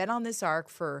they've been on this ark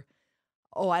for,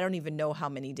 I don't even know how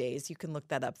many days. You can look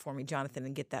that up for me, Jonathan,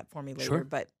 and get that for me later. Sure.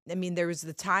 But I mean, there was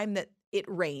the time that it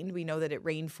rained. We know that it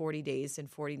rained 40 days and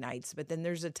 40 nights. But then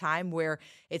there's a time where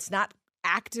it's not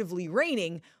actively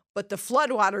raining, but the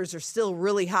floodwaters are still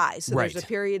really high. So Right. there's a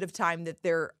period of time that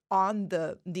they're on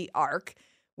the ark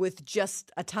with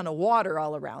just a ton of water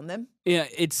all around them. Yeah,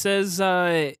 it says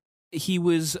he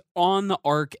was on the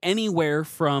ark anywhere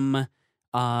from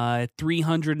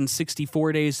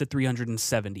 364 days to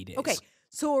 370 days. Okay,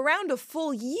 so around a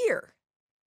full year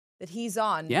that he's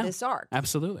on this ark.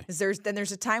 Absolutely.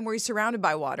 There's a time where he's surrounded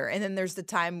by water, and then there's the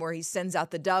time where he sends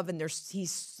out the dove, and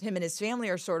him and his family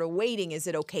are sort of waiting. Is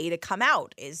it okay to come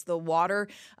out? Is the water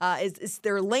is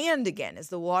there land again? Is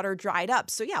the water dried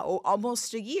up? So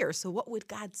almost a year. So what would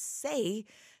God say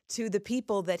to the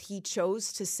people that he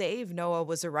chose to save? Noah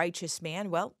was a righteous man.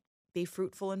 Well, be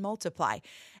fruitful and multiply.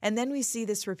 And then we see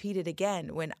this repeated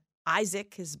again when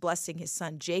Isaac is blessing his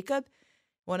son Jacob.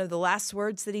 One of the last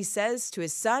words that he says to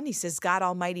his son, he says, God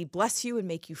Almighty bless you and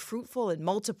make you fruitful and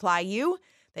multiply you,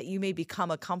 that you may become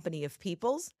a company of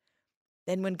peoples.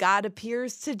 Then when God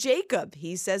appears to Jacob,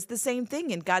 he says the same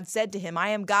thing. And God said to him, I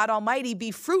am God Almighty,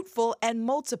 be fruitful and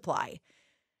multiply.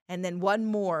 And then one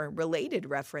more related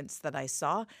reference that I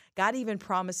saw, God even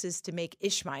promises to make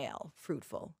Ishmael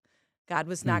fruitful. God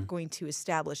was not going to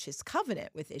establish his covenant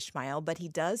with Ishmael, but he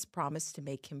does promise to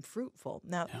make him fruitful.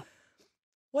 Now,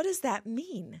 what does that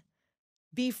mean?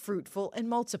 Be fruitful and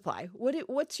multiply.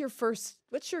 What's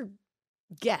your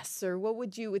guess, or what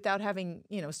would you, without having,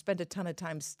 spent a ton of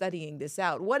time studying this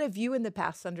out, what have you in the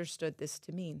past understood this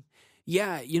to mean?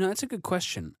 Yeah, that's a good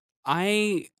question.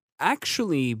 I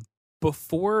actually,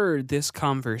 before this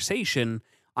conversation,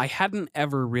 I hadn't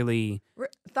ever really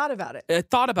thought about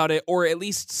it. Or at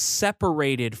least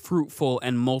separated fruitful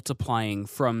and multiplying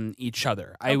from each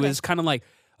other. I was kind of like,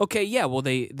 okay, yeah, well,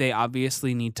 they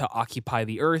obviously need to occupy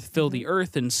the earth, fill the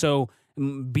earth, and so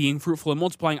being fruitful and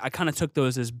multiplying, I kind of took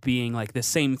those as being like the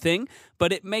same thing,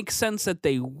 but it makes sense that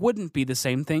they wouldn't be the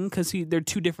same thing because they're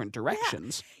two different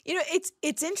directions. Yeah.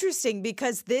 It's interesting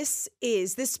because this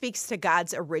speaks to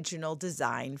God's original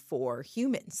design for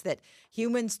humans, that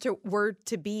humans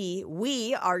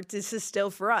we are, this is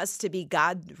still for us to be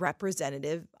God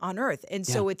representative on earth. And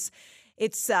so it's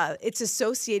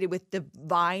associated with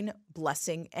divine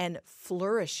blessing and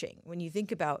flourishing. When you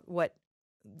think about what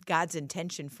God's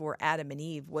intention for Adam and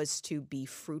Eve was to be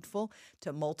fruitful,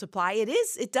 to multiply,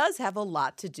 it does have a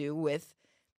lot to do with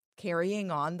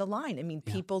carrying on the line. I mean,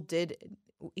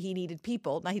 he needed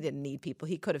people. Now, he didn't need people.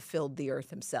 He could have filled the earth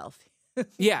himself.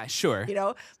 Yeah, sure.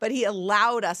 But he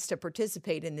allowed us to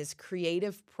participate in this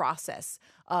creative process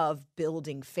of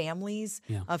building families,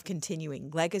 of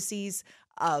continuing legacies,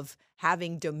 of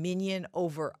having dominion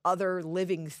over other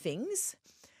living things.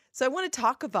 So I want to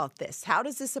talk about this. How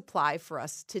does this apply for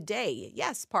us today?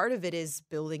 Yes, part of it is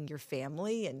building your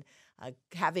family and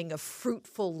having a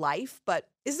fruitful life, but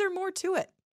is there more to it?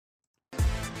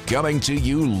 Coming to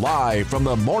you live from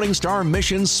the Morningstar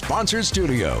Mission sponsored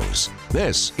studios.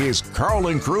 This is Carl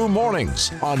and Crew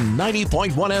Mornings on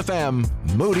 90.1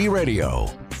 FM Moody Radio.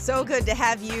 So good to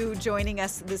have you joining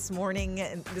us this morning.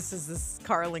 And this is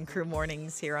Carl and Crew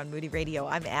Mornings here on Moody Radio.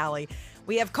 I'm Allie.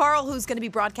 We have Carl, who's going to be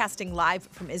broadcasting live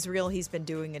from Israel. He's been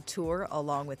doing a tour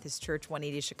along with his church,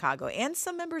 180 Chicago, and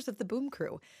some members of the Boom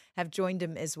Crew have joined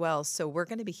him as well. So we're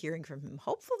going to be hearing from him,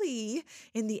 hopefully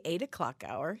in the 8 o'clock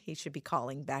hour. He should be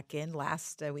calling back in.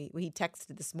 We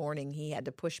texted this morning. He had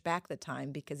to push back the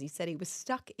time because he said he was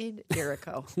stuck in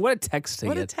Jericho. What a text to get.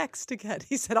 What a text to get.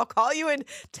 He said, I'll call you in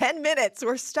 10 minutes.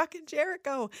 We're stuck in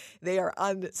Jericho. They are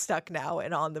unstuck now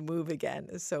and on the move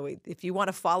again. So if you want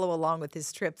to follow along with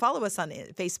his trip, follow us on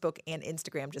Facebook and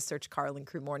Instagram. Just search Carl and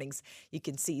Crew Mornings. You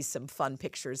can see some fun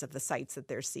pictures of the sights that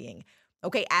they're seeing.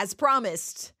 Okay, as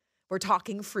promised, we're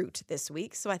talking fruit this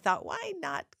week. So I thought, why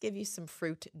not give you some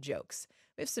fruit jokes?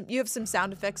 You have some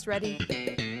sound effects ready?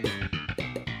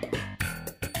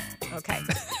 Okay,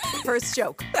 first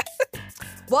joke.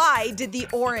 Why did the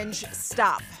orange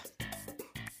stop?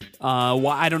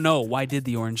 I don't know. Why did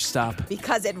the orange stop?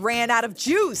 Because it ran out of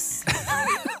juice.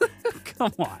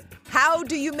 Come on. How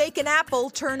do you make an apple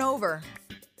turn over?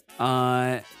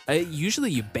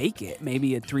 Usually you bake it,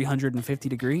 maybe at 350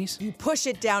 degrees. You push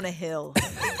it down a hill.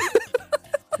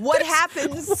 What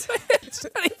happens? It's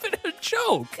not even a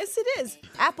joke. Yes, it is.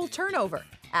 Apple turnover.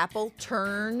 Apple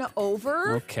turn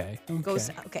over. Okay.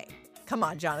 Okay. Come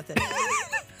on, Jonathan.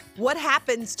 What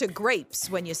happens to grapes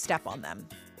when you step on them?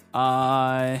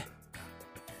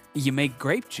 You make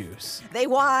grape juice. They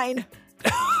whine.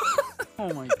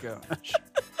 Oh my gosh.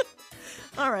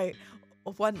 All right,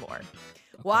 one more.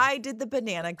 Why did the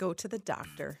banana go to the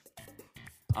doctor?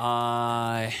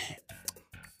 I'm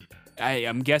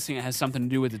guessing it has something to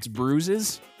do with its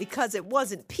bruises. Because it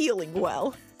wasn't peeling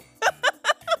well.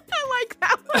 I like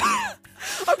that one.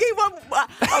 Okay, a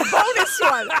bonus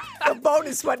one. A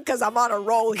bonus one because I'm on a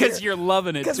roll here. Because you're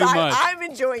loving it too Because much. I'm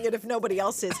enjoying it if nobody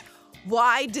else is.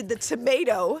 Why did the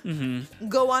tomato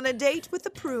go on a date with the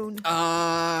prune?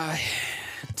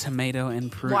 Tomato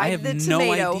and prune. Why I have did the no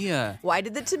tomato, idea. Why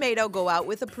did the tomato go out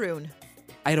with a prune?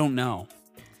 I don't know.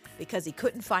 Because he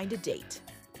couldn't find a date.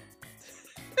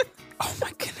 Oh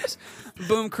my goodness.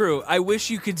 Boom Crew, I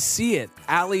wish you could see it.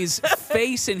 Allie's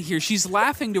face in here. She's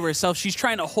laughing to herself. She's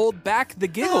trying to hold back the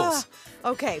giggles.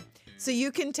 Okay, so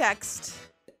you can text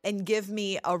and give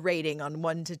me a rating on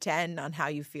 1 to 10 on how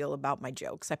you feel about my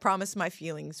jokes. I promise my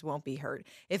feelings won't be hurt.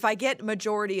 If I get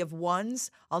majority of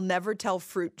ones, I'll never tell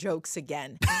fruit jokes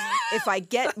again. If I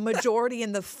get majority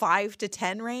in the 5 to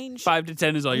 10 range, 5 to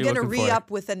 10 is all I'm you're going to looking for.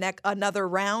 re-up with another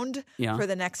round Yeah. for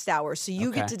the next hour. So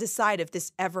you get Okay. to decide if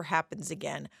this ever happens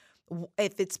again.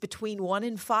 If it's between 1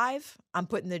 and 5, I'm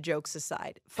putting the jokes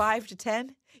aside. 5 to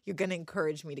 10, you're going to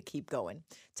encourage me to keep going.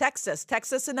 Text us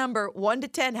a number, 1 to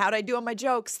 10. How'd I do on my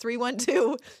jokes?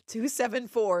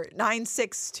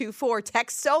 312-274-9624.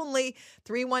 Text only,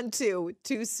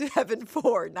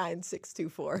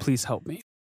 312-274-9624. Please help me.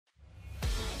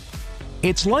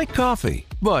 It's like coffee,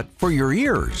 but for your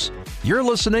ears. You're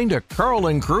listening to Carl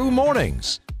and Crew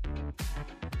Mornings.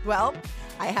 Well,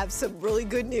 I have some really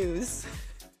good news.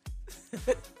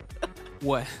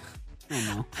 What?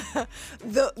 I don't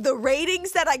know. The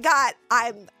ratings that I got,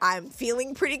 I'm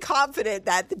feeling pretty confident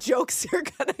that the jokes are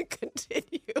gonna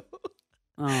continue.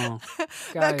 Oh, A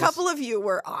guys. couple of you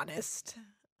were honest.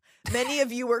 Many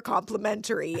of you were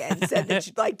complimentary and said that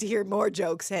you'd like to hear more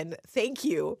jokes, and thank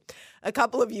you. A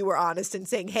couple of you were honest and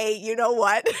saying, hey, you know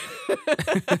what?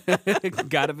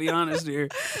 Gotta be honest here.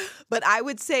 But I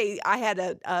would say I had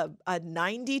a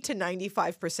 90 to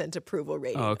 95% approval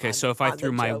rating. Oh, okay. on- So if I on threw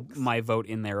the my jokes. my vote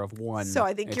in there of 1, So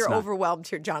I think it's you're not- overwhelmed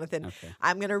here, Jonathan. Okay.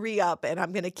 I'm going to re-up and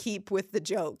I'm going to keep with the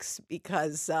jokes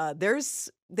because there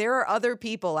are other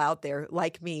people out there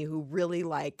like me who really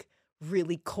like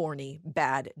really corny,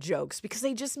 bad jokes because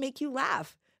they just make you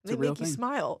laugh. They a real make you thing.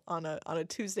 smile on a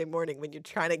Tuesday morning when you're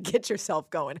trying to get yourself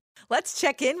going. Let's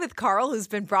check in with Carl, who's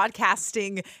been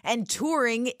broadcasting and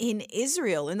touring in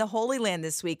Israel, in the Holy Land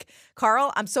this week.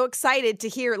 Carl, I'm so excited to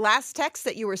hear last text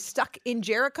that you were stuck in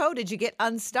Jericho. Did you get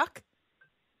unstuck?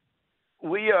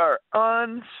 We are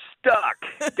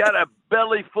unstuck. Got a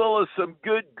belly full of some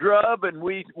good grub, and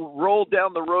we rolled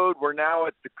down the road. We're now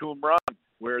at the Qumran,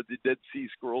 where the Dead Sea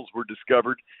Scrolls were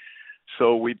discovered.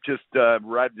 So we've just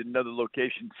arrived at another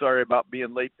location. Sorry about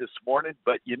being late this morning,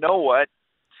 but you know what?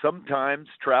 Sometimes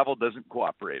travel doesn't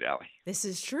cooperate, Allie. This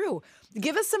is true.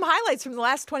 Give us some highlights from the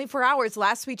last 24 hours.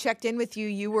 Last we checked in with you,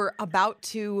 you were about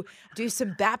to do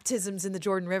some baptisms in the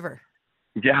Jordan River.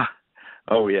 Yeah.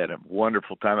 Oh, we had a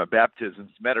wonderful time at baptisms.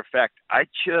 Matter of fact, I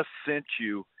just sent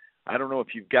you, I don't know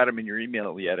if you've got them in your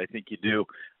email yet. I think you do.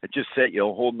 I just sent you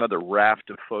a whole nother raft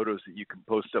of photos that you can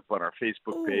post up on our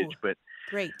Facebook page. Ooh. But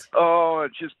Great. oh,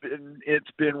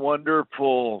 it's been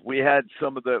wonderful. We had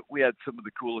some of the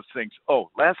coolest things. Oh,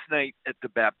 last night at the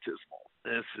baptismal.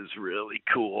 This is really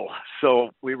cool. So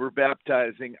we were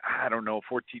baptizing,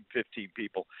 14, 15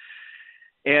 people.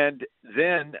 And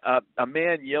then a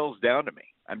man yells down to me.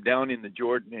 I'm down in the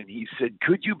Jordan, and he said,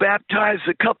 "Could you baptize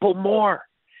a couple more?"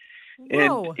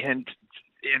 Whoa. And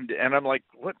I'm like,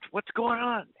 what's going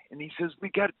on? And he says, we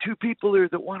got 2 people here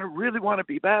that really want to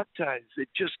be baptized. They've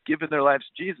just given their lives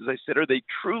to Jesus. I said, are they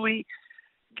truly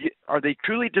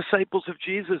disciples of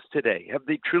Jesus today? Have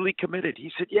they truly committed?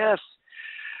 He said, yes.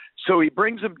 So he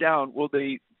brings them down. Well,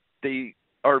 they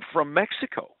are from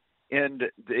Mexico, and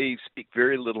they speak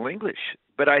very little English.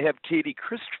 But I have Katie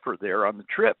Christopher there on the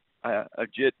trip,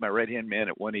 Ajit, my right-hand man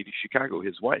at 180 Chicago,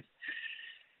 his wife.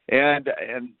 And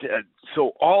so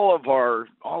all of our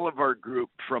group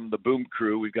from the Boom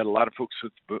Crew, we've got a lot of folks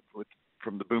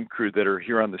from the Boom Crew that are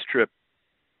here on this trip.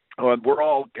 We're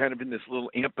all kind of in this little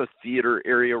amphitheater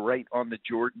area right on the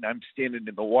Jordan. I'm standing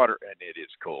in the water, and it is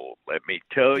cold. Let me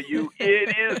tell you,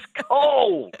 it is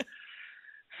cold.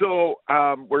 So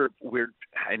and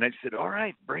I said, all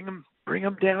right, bring them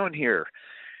down here.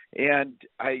 And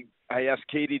I asked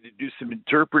Katie to do some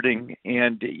interpreting,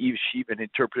 and she even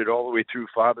interpreted all the way through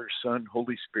Father, Son,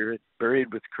 Holy Spirit,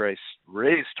 buried with Christ,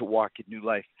 raised to walk in new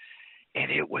life. And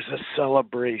it was a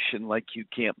celebration like you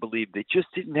can't believe. They just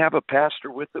didn't have a pastor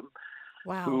with them.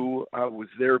 Wow. who was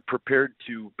there prepared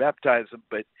to baptize them,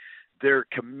 but their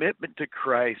commitment to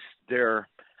Christ,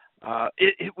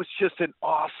 it was just an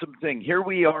awesome thing. Here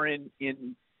we are in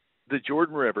the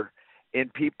Jordan River,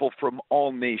 and people from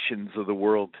all nations of the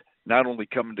world not only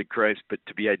coming to Christ, but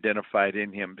to be identified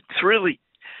in him.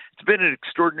 It's been an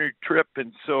extraordinary trip.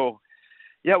 And so,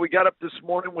 yeah, we got up this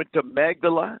morning, went to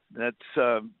Magdala. That's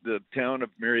the town of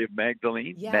Mary of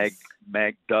Magdalene, Yes.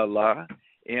 Magdala.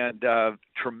 And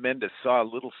tremendous, saw a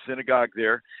little synagogue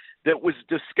there that was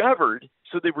discovered.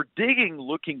 So they were digging,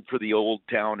 looking for the old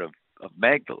town of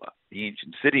Magdala, the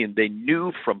ancient city. And they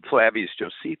knew from Flavius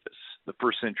Josephus, the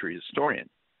first century historian,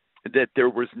 that there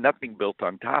was nothing built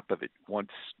on top of it once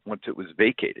it was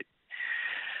vacated.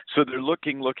 So they're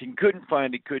looking, couldn't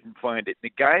find it. And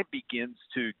the guy begins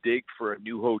to dig for a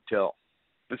new hotel.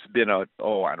 This has been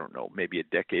maybe a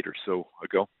decade or so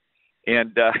ago.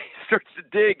 And he starts to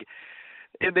dig,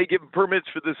 and they give him permits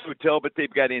for this hotel, but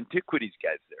they've got antiquities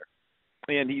guys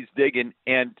there. And he's digging,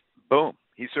 and boom,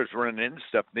 he starts running into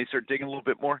stuff. And they start digging a little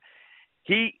bit more.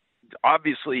 He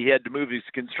had to move his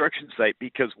construction site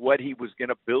because what he was going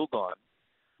to build on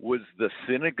was the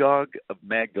synagogue of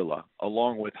Magdala,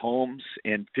 along with homes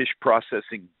and fish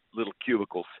processing little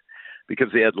cubicles, because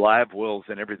they had live wells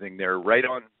and everything there, right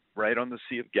on the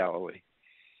Sea of Galilee.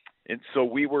 And so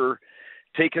we were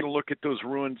taking a look at those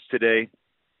ruins today,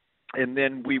 and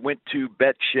then we went to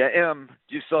Bet She'em.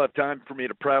 Do you still have time for me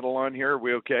to prattle on here? Are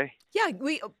we okay? Yeah,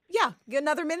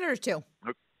 another minute or two.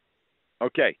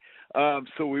 Okay.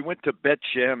 So we went to Bet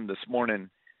She'em this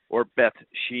morning, or Beth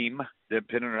Shem,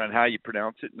 depending on how you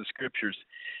pronounce it in the scriptures.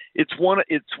 It's one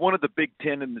of the big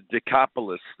 10 in the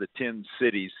Decapolis, the 10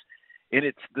 cities, and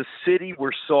it's the city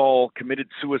where Saul committed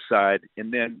suicide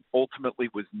and then ultimately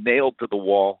was nailed to the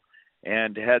wall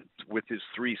and had with his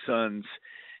 3 sons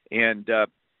and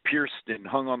pierced and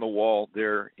hung on the wall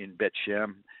there in Bet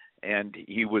Shem. And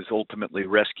he was ultimately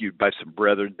rescued by some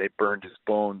brethren. They burned his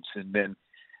bones and then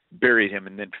buried him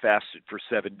and then fasted for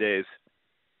 7 days.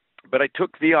 But I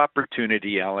took the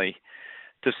opportunity, Allie,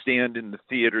 to stand in the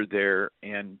theater there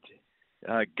and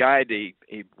guide a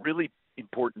really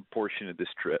important portion of this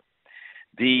trip.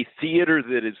 The theater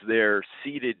that is there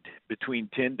seated between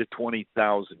 10 to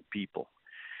 20,000 people.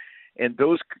 And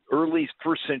those early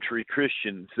first century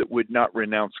Christians that would not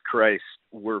renounce Christ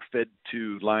were fed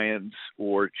to lions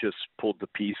or just pulled to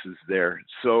pieces there.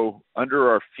 So under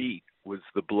our feet was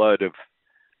the blood of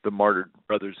the martyred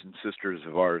brothers and sisters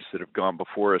of ours that have gone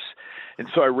before us. And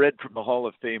so I read from the Hall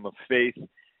of Fame of Faith,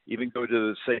 even go to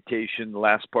the citation, the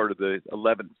last part of the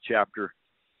 11th chapter.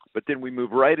 But then we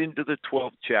move right into the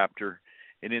 12th chapter.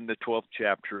 And in the 12th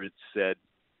chapter, it said,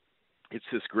 it's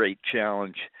this great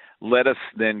challenge. Let us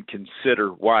then consider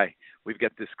why. We've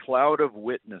got this cloud of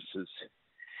witnesses,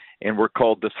 and we're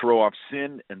called to throw off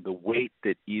sin and the weight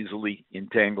that easily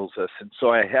entangles us. And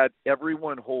so I had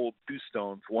everyone hold 2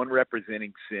 stones, one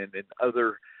representing sin and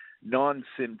other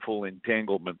non-sinful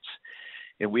entanglements.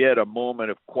 And we had a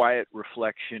moment of quiet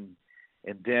reflection.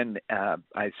 And then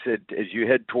I said, as you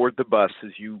head toward the bus,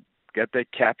 as you got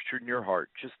that captured in your heart,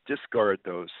 just discard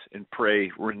those and pray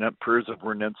prayers of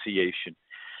renunciation.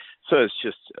 So it's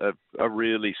just a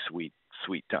really sweet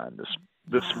time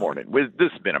this morning.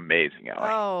 This has been amazing, Allie.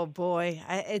 Oh, boy.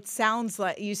 It sounds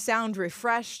like you sound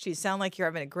refreshed. You sound like you're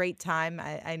having a great time.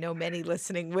 I know many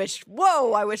listening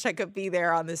I wish I could be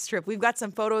there on this trip. We've got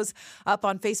some photos up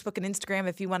on Facebook and Instagram.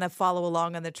 If you want to follow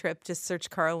along on the trip, just search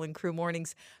Carl and Crew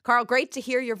Mornings. Carl, great to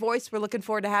hear your voice. We're looking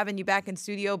forward to having you back in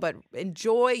studio, but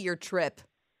enjoy your trip.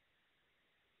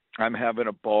 I'm having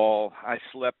a ball. I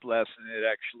slept last night,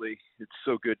 actually. It's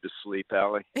so good to sleep,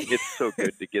 Allie. It's so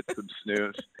good to get some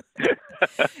snooze.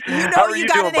 How are you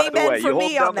got doing, an by the way? amen from You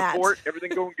me holding down on that. the fort?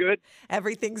 Everything going good?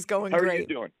 Everything's going How great. are you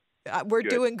doing? We're Good,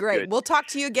 doing great. good. We'll talk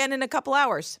to you again in a couple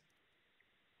hours.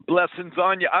 Blessings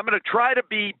on you. I'm going to try to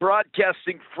be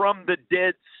broadcasting from the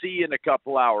Dead Sea in a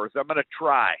couple hours. I'm going to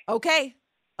try. Okay.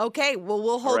 Well,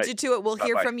 we'll hold right. you to it. We'll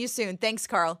hear Bye-bye. from you soon. Thanks,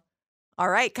 Carl. All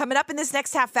right. Coming up in this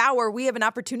next half hour, we have an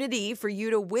opportunity for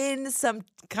you to win some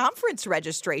conference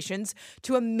registrations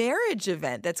to a marriage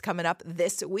event that's coming up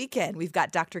this weekend. We've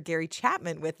got Dr. Gary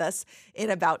Chapman with us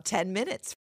in about 10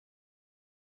 minutes.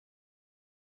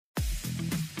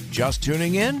 Just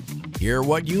tuning in? Hear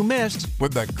what you missed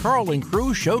with the Carl and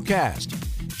Crew Showcast.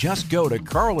 Just go to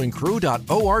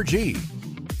carlandcrew.org.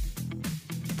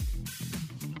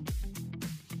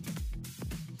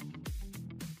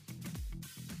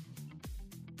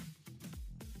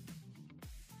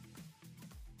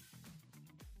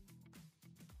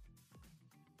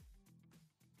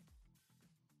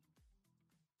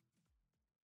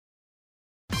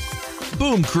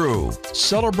 Boom Crew.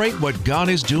 Celebrate what God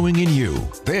is doing in you.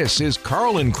 This is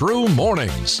Carl and Crew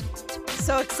Mornings.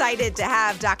 So excited to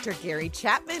have Dr. Gary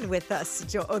Chapman with us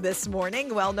this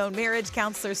morning. Well-known marriage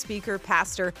counselor, speaker,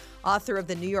 pastor, author of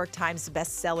the New York Times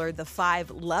bestseller, The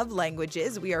 5 Love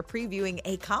Languages. We are previewing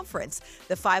a conference,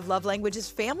 the 5 Love Languages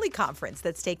Family Conference,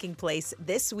 that's taking place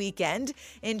this weekend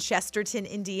in Chesterton,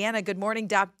 Indiana. Good morning,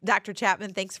 Dr.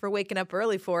 Chapman. Thanks for waking up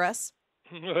early for us.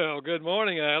 Well, good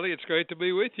morning, Allie. It's great to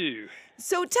be with you.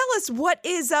 So tell us, what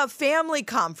is a family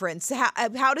conference?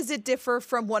 How does it differ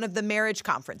from one of the marriage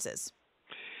conferences?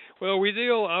 Well,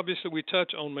 obviously, we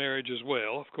touch on marriage as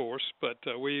well, of course, but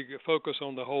we focus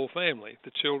on the whole family,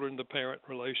 the children, the parent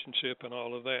relationship, and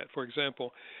all of that. For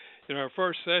example, our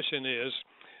first session is,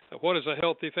 what does a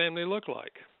healthy family look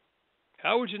like?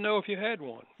 How would you know if you had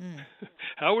one?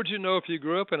 How would you know if you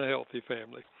grew up in a healthy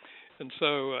family? And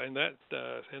so in that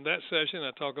session,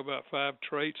 I talk about 5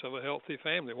 traits of a healthy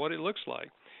family, what it looks like,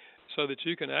 so that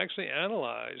you can actually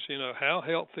analyze, how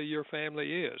healthy your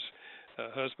family is.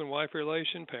 Husband-wife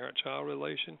relation, parent-child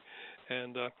relation,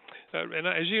 and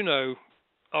as you know,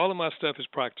 all of my stuff is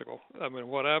practical. I mean,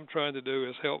 what I'm trying to do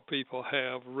is help people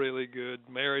have really good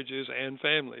marriages and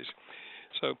families.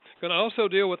 So, going to also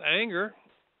deal with anger.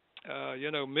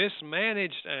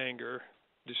 Mismanaged anger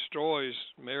destroys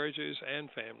marriages and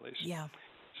families. Yeah.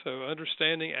 So,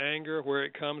 understanding anger, where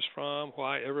it comes from,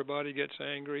 why everybody gets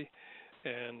angry,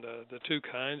 and the 2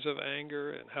 kinds of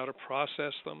anger and how to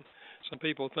process them. Some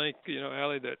people think,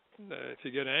 Allie, that if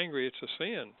you get angry, it's a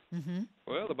sin. Mm-hmm.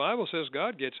 Well, the Bible says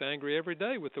God gets angry every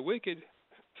day with the wicked,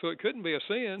 so it couldn't be a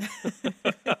sin.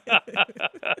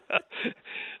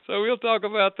 So we'll talk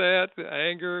about that,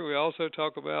 anger. We also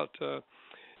talk about,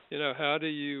 how do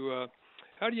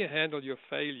you handle your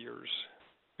failures?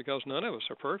 Because none of us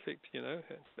are perfect,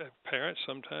 Parents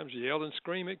sometimes yell and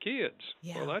scream at kids.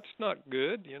 Yeah. Well, that's not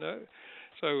good,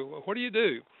 So what do you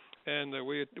do? And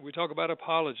we talk about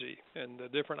apology and the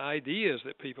different ideas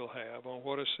that people have on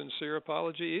what a sincere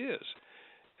apology is.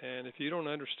 And if you don't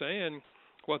understand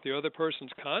what the other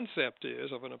person's concept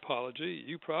is of an apology,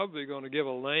 you're probably going to give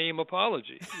a lame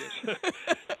apology.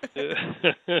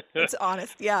 It's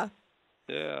honest, yeah.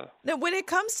 Yeah. Now, when it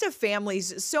comes to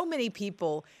families, so many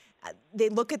people, they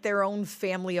look at their own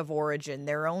family of origin,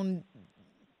 their own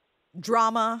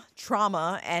drama,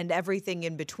 trauma, and everything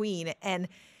in between. And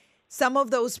some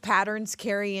of those patterns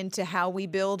carry into how we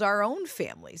build our own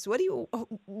families. What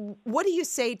do you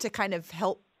say to kind of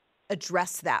help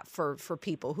address that for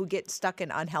people who get stuck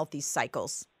in unhealthy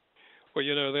cycles? Well,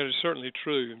 that is certainly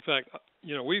true. In fact,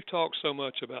 we've talked so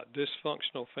much about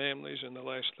dysfunctional families in the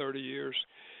last 30 years.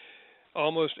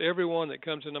 Almost everyone that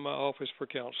comes into my office for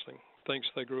counseling thinks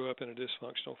they grew up in a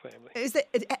dysfunctional family.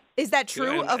 Is that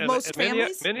true of most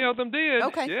families? Many of them did.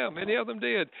 Okay. Yeah, many of them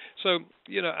did. So,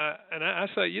 I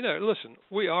say, listen,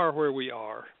 we are where we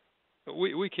are.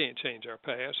 We can't change our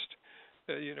past.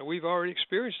 We've already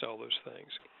experienced all those things.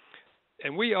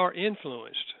 And we are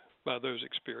influenced by those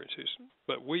experiences,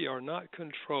 but we are not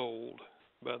controlled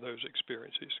by those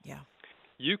experiences. Yeah.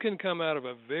 You can come out of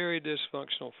a very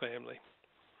dysfunctional family,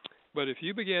 but if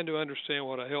you begin to understand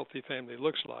what a healthy family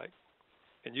looks like,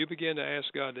 and you begin to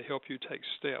ask God to help you take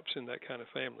steps in that kind of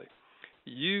family,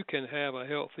 you can have a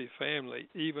healthy family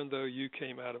even though you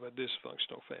came out of a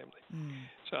dysfunctional family.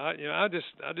 So I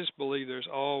just believe there's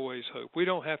always hope. We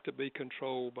don't have to be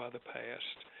controlled by the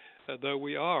past, though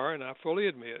we are, and I fully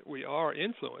admit, we are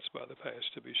influenced by the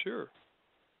past, to be sure.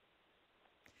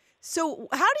 So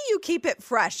how do you keep it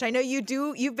fresh? I know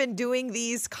you've been doing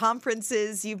these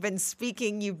conferences, you've been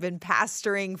speaking, you've been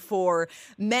pastoring for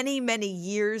many, many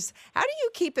years. How do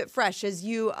you keep it fresh as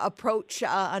you approach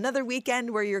another weekend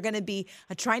where you're going to be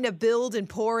trying to build and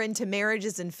pour into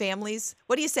marriages and families?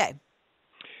 What do you say?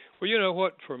 Well,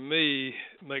 what for me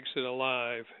makes it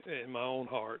alive in my own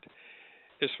heart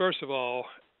is, first of all,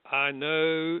 I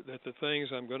know that the things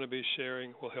I'm going to be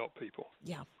sharing will help people.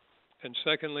 Yeah. And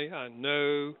secondly, I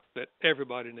know that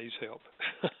everybody needs help.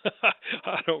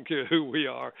 I don't care who we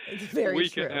are. We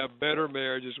can have better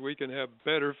marriages. We can have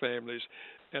better families.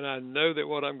 And I know that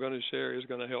what I'm going to share is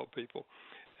going to help people.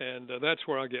 And that's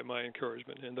where I get my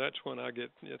encouragement. And that's why I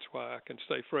can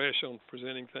stay fresh on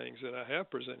presenting things that I have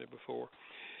presented before.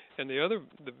 And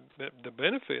the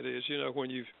benefit is,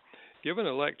 when you've given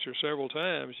a lecture several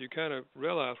times, you kind of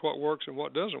realize what works and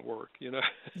what doesn't work,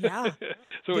 Yeah.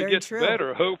 So it gets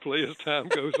better, hopefully, as time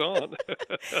goes on.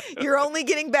 You're only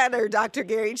getting better, Dr.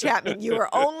 Gary Chapman. You are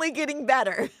only getting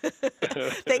better.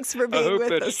 Thanks for being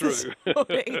with us this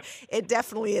morning. It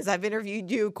definitely is. I've interviewed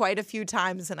you quite a few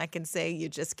times, and I can say you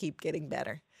just keep getting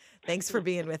better. Thanks for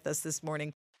being with us this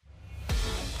morning.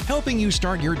 Helping you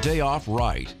start your day off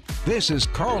right. This is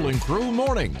Carl and Crew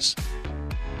Mornings.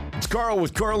 It's Carl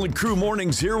with Carl and Crew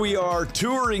Mornings. Here we are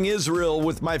touring Israel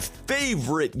with my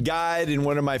favorite guide and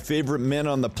one of my favorite men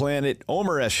on the planet,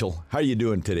 Omer Eshel. How are you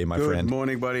doing today, my friend? Good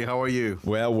morning, buddy. How are you?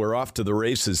 Well, we're off to the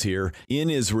races here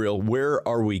in Israel. Where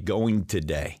are we going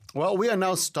today? Well, we are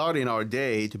now starting our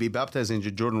day to be baptized in the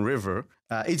Jordan River.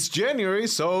 It's January,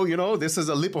 so, this is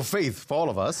a leap of faith for all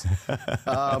of us.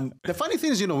 The funny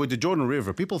thing is, with the Jordan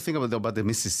River, people think about the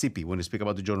Mississippi when they speak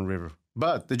about the Jordan River.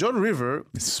 But the Jordan River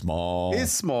It's small.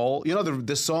 is small.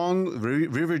 The song,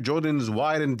 River Jordan is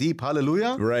wide and deep,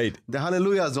 hallelujah? Right. The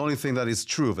hallelujah is the only thing that is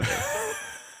true over there.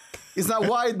 It's not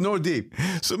wide nor deep.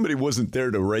 Somebody wasn't there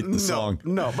to write the song.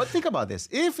 No, but think about this.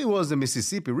 If it was the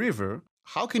Mississippi River,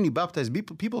 how can you baptize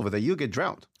people over there? You get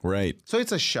drowned. Right. So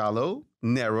it's a shallow,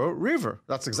 narrow river.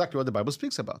 That's exactly what the Bible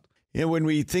speaks about. Yeah, when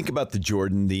we think about the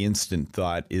Jordan, the instant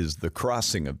thought is the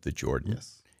crossing of the Jordan.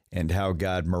 Yes. And how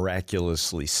God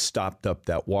miraculously stopped up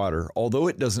that water. Although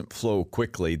it doesn't flow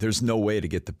quickly, there's no way to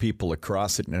get the people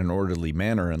across it in an orderly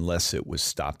manner unless it was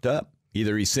stopped up.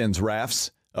 Either he sends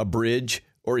rafts, a bridge,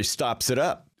 or he stops it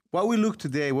up. What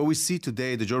we see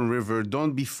today, the Jordan River,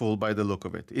 don't be fooled by the look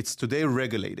of it. It's today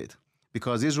regulated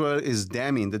because Israel is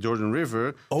damming the Jordan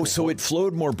River. Oh, so it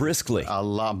flowed more briskly. A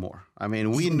lot more. I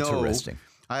mean, we know. Interesting.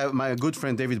 My good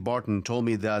friend David Barton told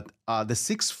me that the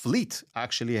Sixth Fleet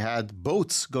actually had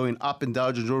boats going up and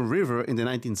down the Jordan River in the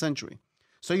 19th century.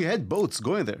 So you had boats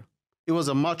going there. It was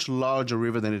a much larger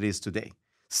river than it is today.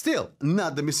 Still,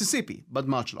 not the Mississippi, but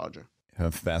much larger.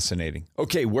 Fascinating.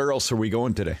 Okay, where else are we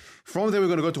going today? From there, we're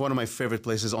going to go to one of my favorite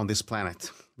places on this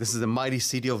planet. This is the mighty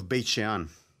city of Beit Shean.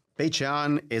 Beit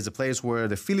Shean is a place where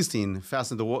the Philistine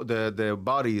fastened the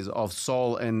bodies of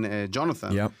Saul and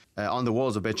Jonathan on the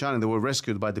walls of Beit Shean, and they were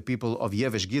rescued by the people of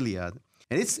Yavesh Gilead.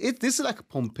 And this is like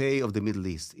Pompeii of the Middle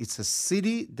East. It's a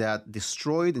city that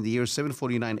destroyed in the year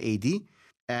 749 AD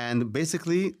and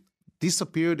basically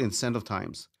disappeared in the end of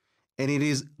times. And it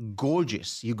is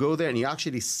gorgeous. You go there and you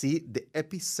actually see the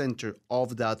epicenter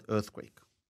of that earthquake.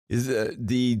 Is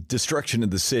the destruction of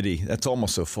the city, that's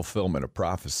almost a fulfillment of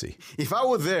prophecy. If I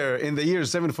were there in the year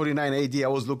 749 AD, I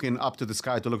was looking up to the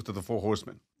sky to look to the four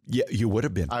horsemen. Yeah, you would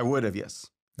have been. I would have, yes.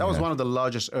 That was one of the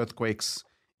largest earthquakes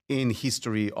in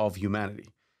history of humanity.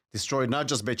 Destroyed not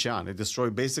just Beit Shean, it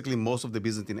destroyed basically most of the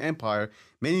Byzantine Empire.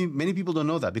 Many people don't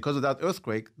know that. Because of that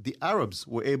earthquake, the Arabs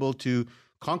were able to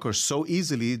conquer so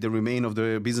easily the remain of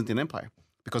the Byzantine Empire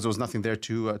because there was nothing there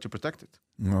to protect it.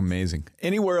 Amazing.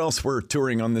 Anywhere else we're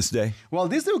touring on this day? Well,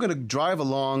 this day we're going to drive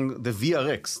along the Via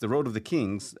Rex, the Road of the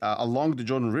Kings, along the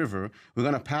Jordan River. We're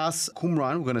going to pass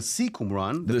Qumran. We're going to see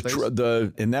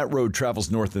Qumran. And that road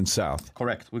travels north and south.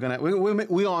 Correct. We're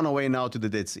on our way now to the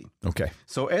Dead Sea. Okay.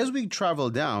 So as we travel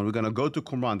down, we're going to go to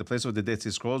Qumran, the place of the Dead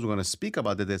Sea Scrolls. We're going to speak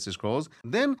about the Dead Sea Scrolls.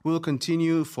 Then we'll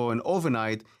continue for an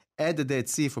overnight at the Dead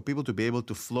Sea for people to be able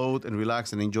to float and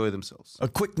relax and enjoy themselves. A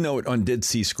quick note on Dead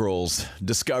Sea Scrolls.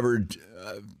 Discovered,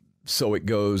 so it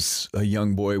goes, a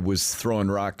young boy was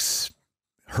throwing rocks,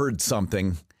 heard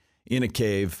something in a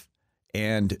cave,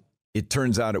 and it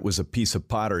turns out it was a piece of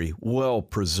pottery, well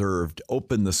preserved.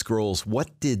 Open the scrolls.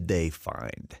 What did they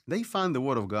find? They found the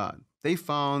Word of God. They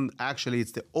found, actually,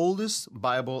 it's the oldest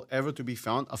Bible ever to be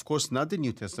found. Of course, not the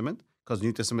New Testament, because the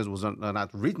New Testament was not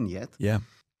written yet. Yeah.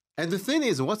 And the thing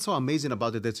is, what's so amazing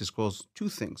about the Dead Sea Scrolls? Two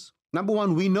things. Number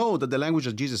one, we know that the language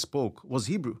that Jesus spoke was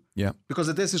Hebrew. Yeah. Because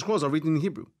the Dead Sea Scrolls are written in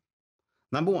Hebrew.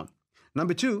 Number one.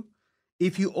 Number two,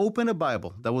 if you open a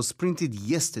Bible that was printed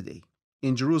yesterday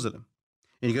in Jerusalem,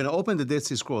 and you're going to open the Dead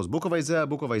Sea Scrolls, book of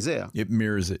Isaiah, it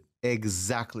mirrors it.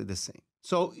 Exactly the same.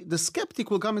 So the skeptic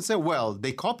will come and say, well,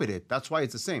 they copied it. That's why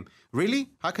it's the same. Really?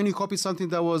 How can you copy something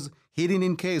that was hidden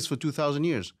in caves for 2,000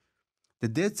 years? The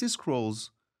Dead Sea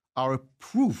Scrolls are a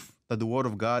proof that the Word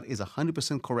of God is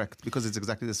 100% correct because it's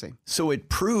exactly the same. So it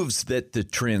proves that the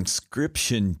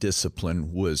transcription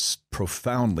discipline was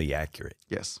profoundly accurate.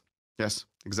 Yes,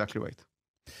 exactly right.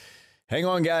 Hang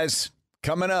on, guys.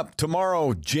 Coming up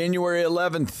tomorrow, January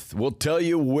 11th, we'll tell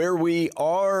you where we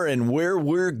are and where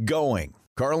we're going.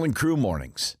 Carl and Crew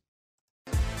Mornings.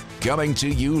 Coming to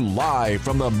you live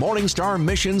from the Morningstar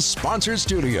Mission sponsored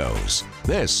studios.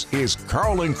 This is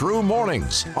Carl and Crew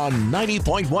Mornings on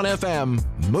 90.1 FM,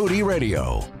 Moody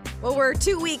Radio. Well, we're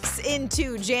 2 weeks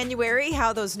into January. How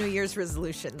are those New Year's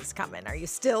resolutions coming? Are you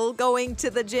still going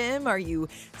to the gym? Are you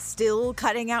still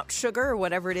cutting out sugar or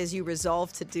whatever it is you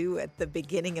resolve to do at the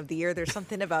beginning of the year? There's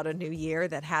something about a new year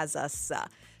that has us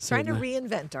trying to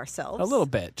reinvent ourselves. A little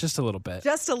bit, just a little bit.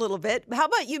 Just a little bit. How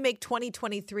about you make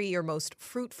 2023 your most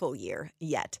fruitful year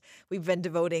yet? We've been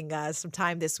devoting some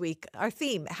time this week. Our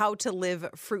theme, how to live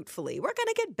fruitfully. We're going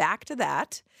to get back to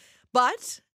that.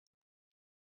 But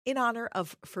in honor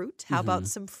of fruit. How about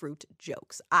some fruit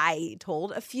jokes? I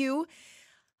told a few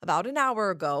about an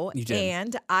hour ago, You did.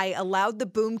 and I allowed the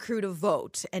Boom Crew to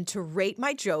vote and to rate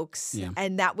my jokes,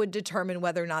 and that would determine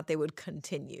whether or not they would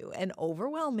continue. And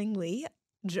overwhelmingly,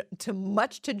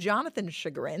 much to Jonathan's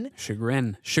chagrin,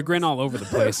 chagrin all over the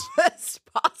place. was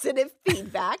positive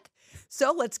feedback.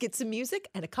 So let's get some music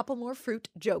and a couple more fruit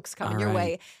jokes coming your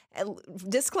way. And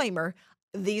disclaimer,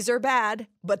 these are bad,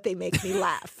 but they make me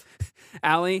laugh.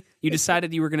 Allie, you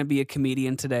decided you were going to be a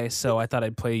comedian today, so I thought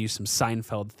I'd play you some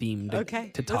Seinfeld theme to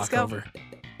let's talk go. over.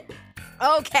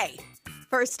 Okay,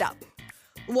 first up.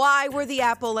 Why were the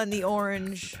apple and the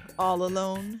orange all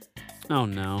alone? Oh,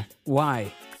 no.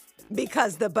 Why?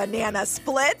 Because the banana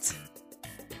split.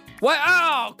 What?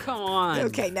 Oh, come on.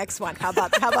 Okay, next one. How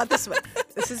about this one?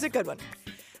 This is a good one.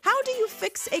 How do you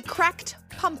fix a cracked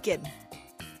pumpkin?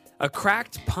 A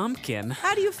cracked pumpkin?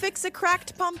 How do you fix a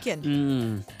cracked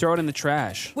pumpkin? Throw it in the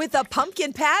trash. With a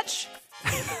pumpkin patch?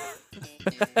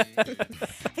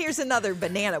 Here's another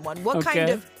banana one. What kind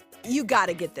Okay. of... You got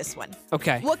to get this one.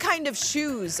 Okay. What kind of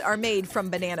shoes are made from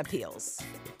banana peels?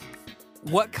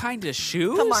 What kind of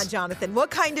shoes? Come on, Jonathan. What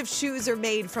kind of shoes are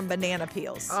made from banana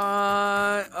peels?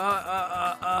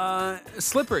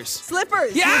 Slippers.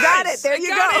 Slippers. Yes! You got it. There I you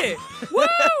got go.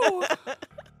 it.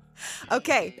 Woo!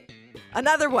 Okay.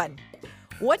 Another one.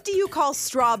 What do you call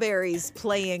strawberries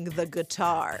playing the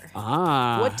guitar?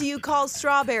 What do you call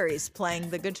strawberries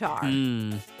playing the guitar?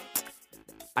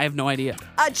 I have no idea.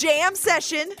 A jam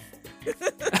session.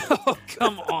 Oh,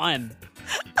 come on.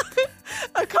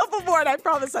 A couple more and I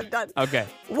promise I'm done. Okay.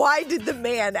 Why did the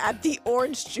man at the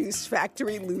orange juice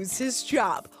factory lose his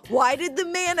job? Why did the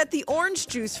man at the orange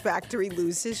juice factory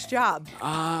lose his job?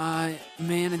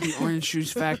 Man at the orange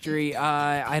juice factory.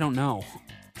 I don't know.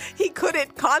 He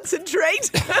couldn't concentrate.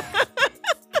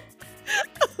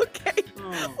 Okay.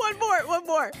 One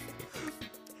more.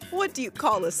 What do you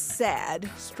call a sad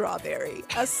strawberry?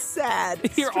 A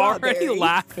sad You're strawberry. already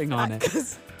laughing on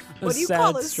it. What do you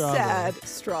call a sad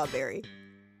strawberry?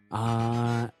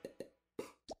 I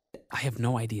have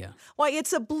no idea. Why,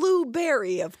 it's a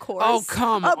blueberry, of course. Oh,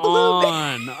 come a blueberry.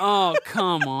 on. Oh,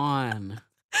 come on.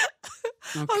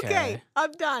 Okay,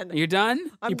 I'm done. You're done?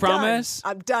 I'm You promise?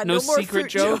 Done. I'm done. No more secret fruit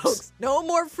jokes? No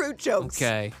more fruit jokes.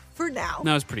 Okay. For now.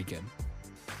 That was pretty good.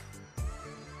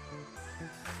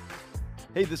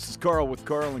 Hey, this is Carl with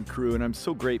Carl and Crew, and I'm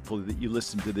so grateful that you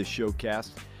listened to this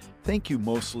showcast. Thank you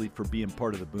mostly for being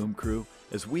part of the Boom Crew.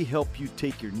 As we help you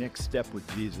take your next step with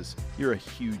Jesus, you're a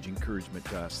huge encouragement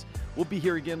to us. We'll be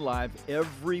here again live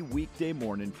every weekday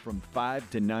morning from 5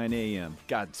 to 9 a.m.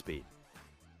 Godspeed.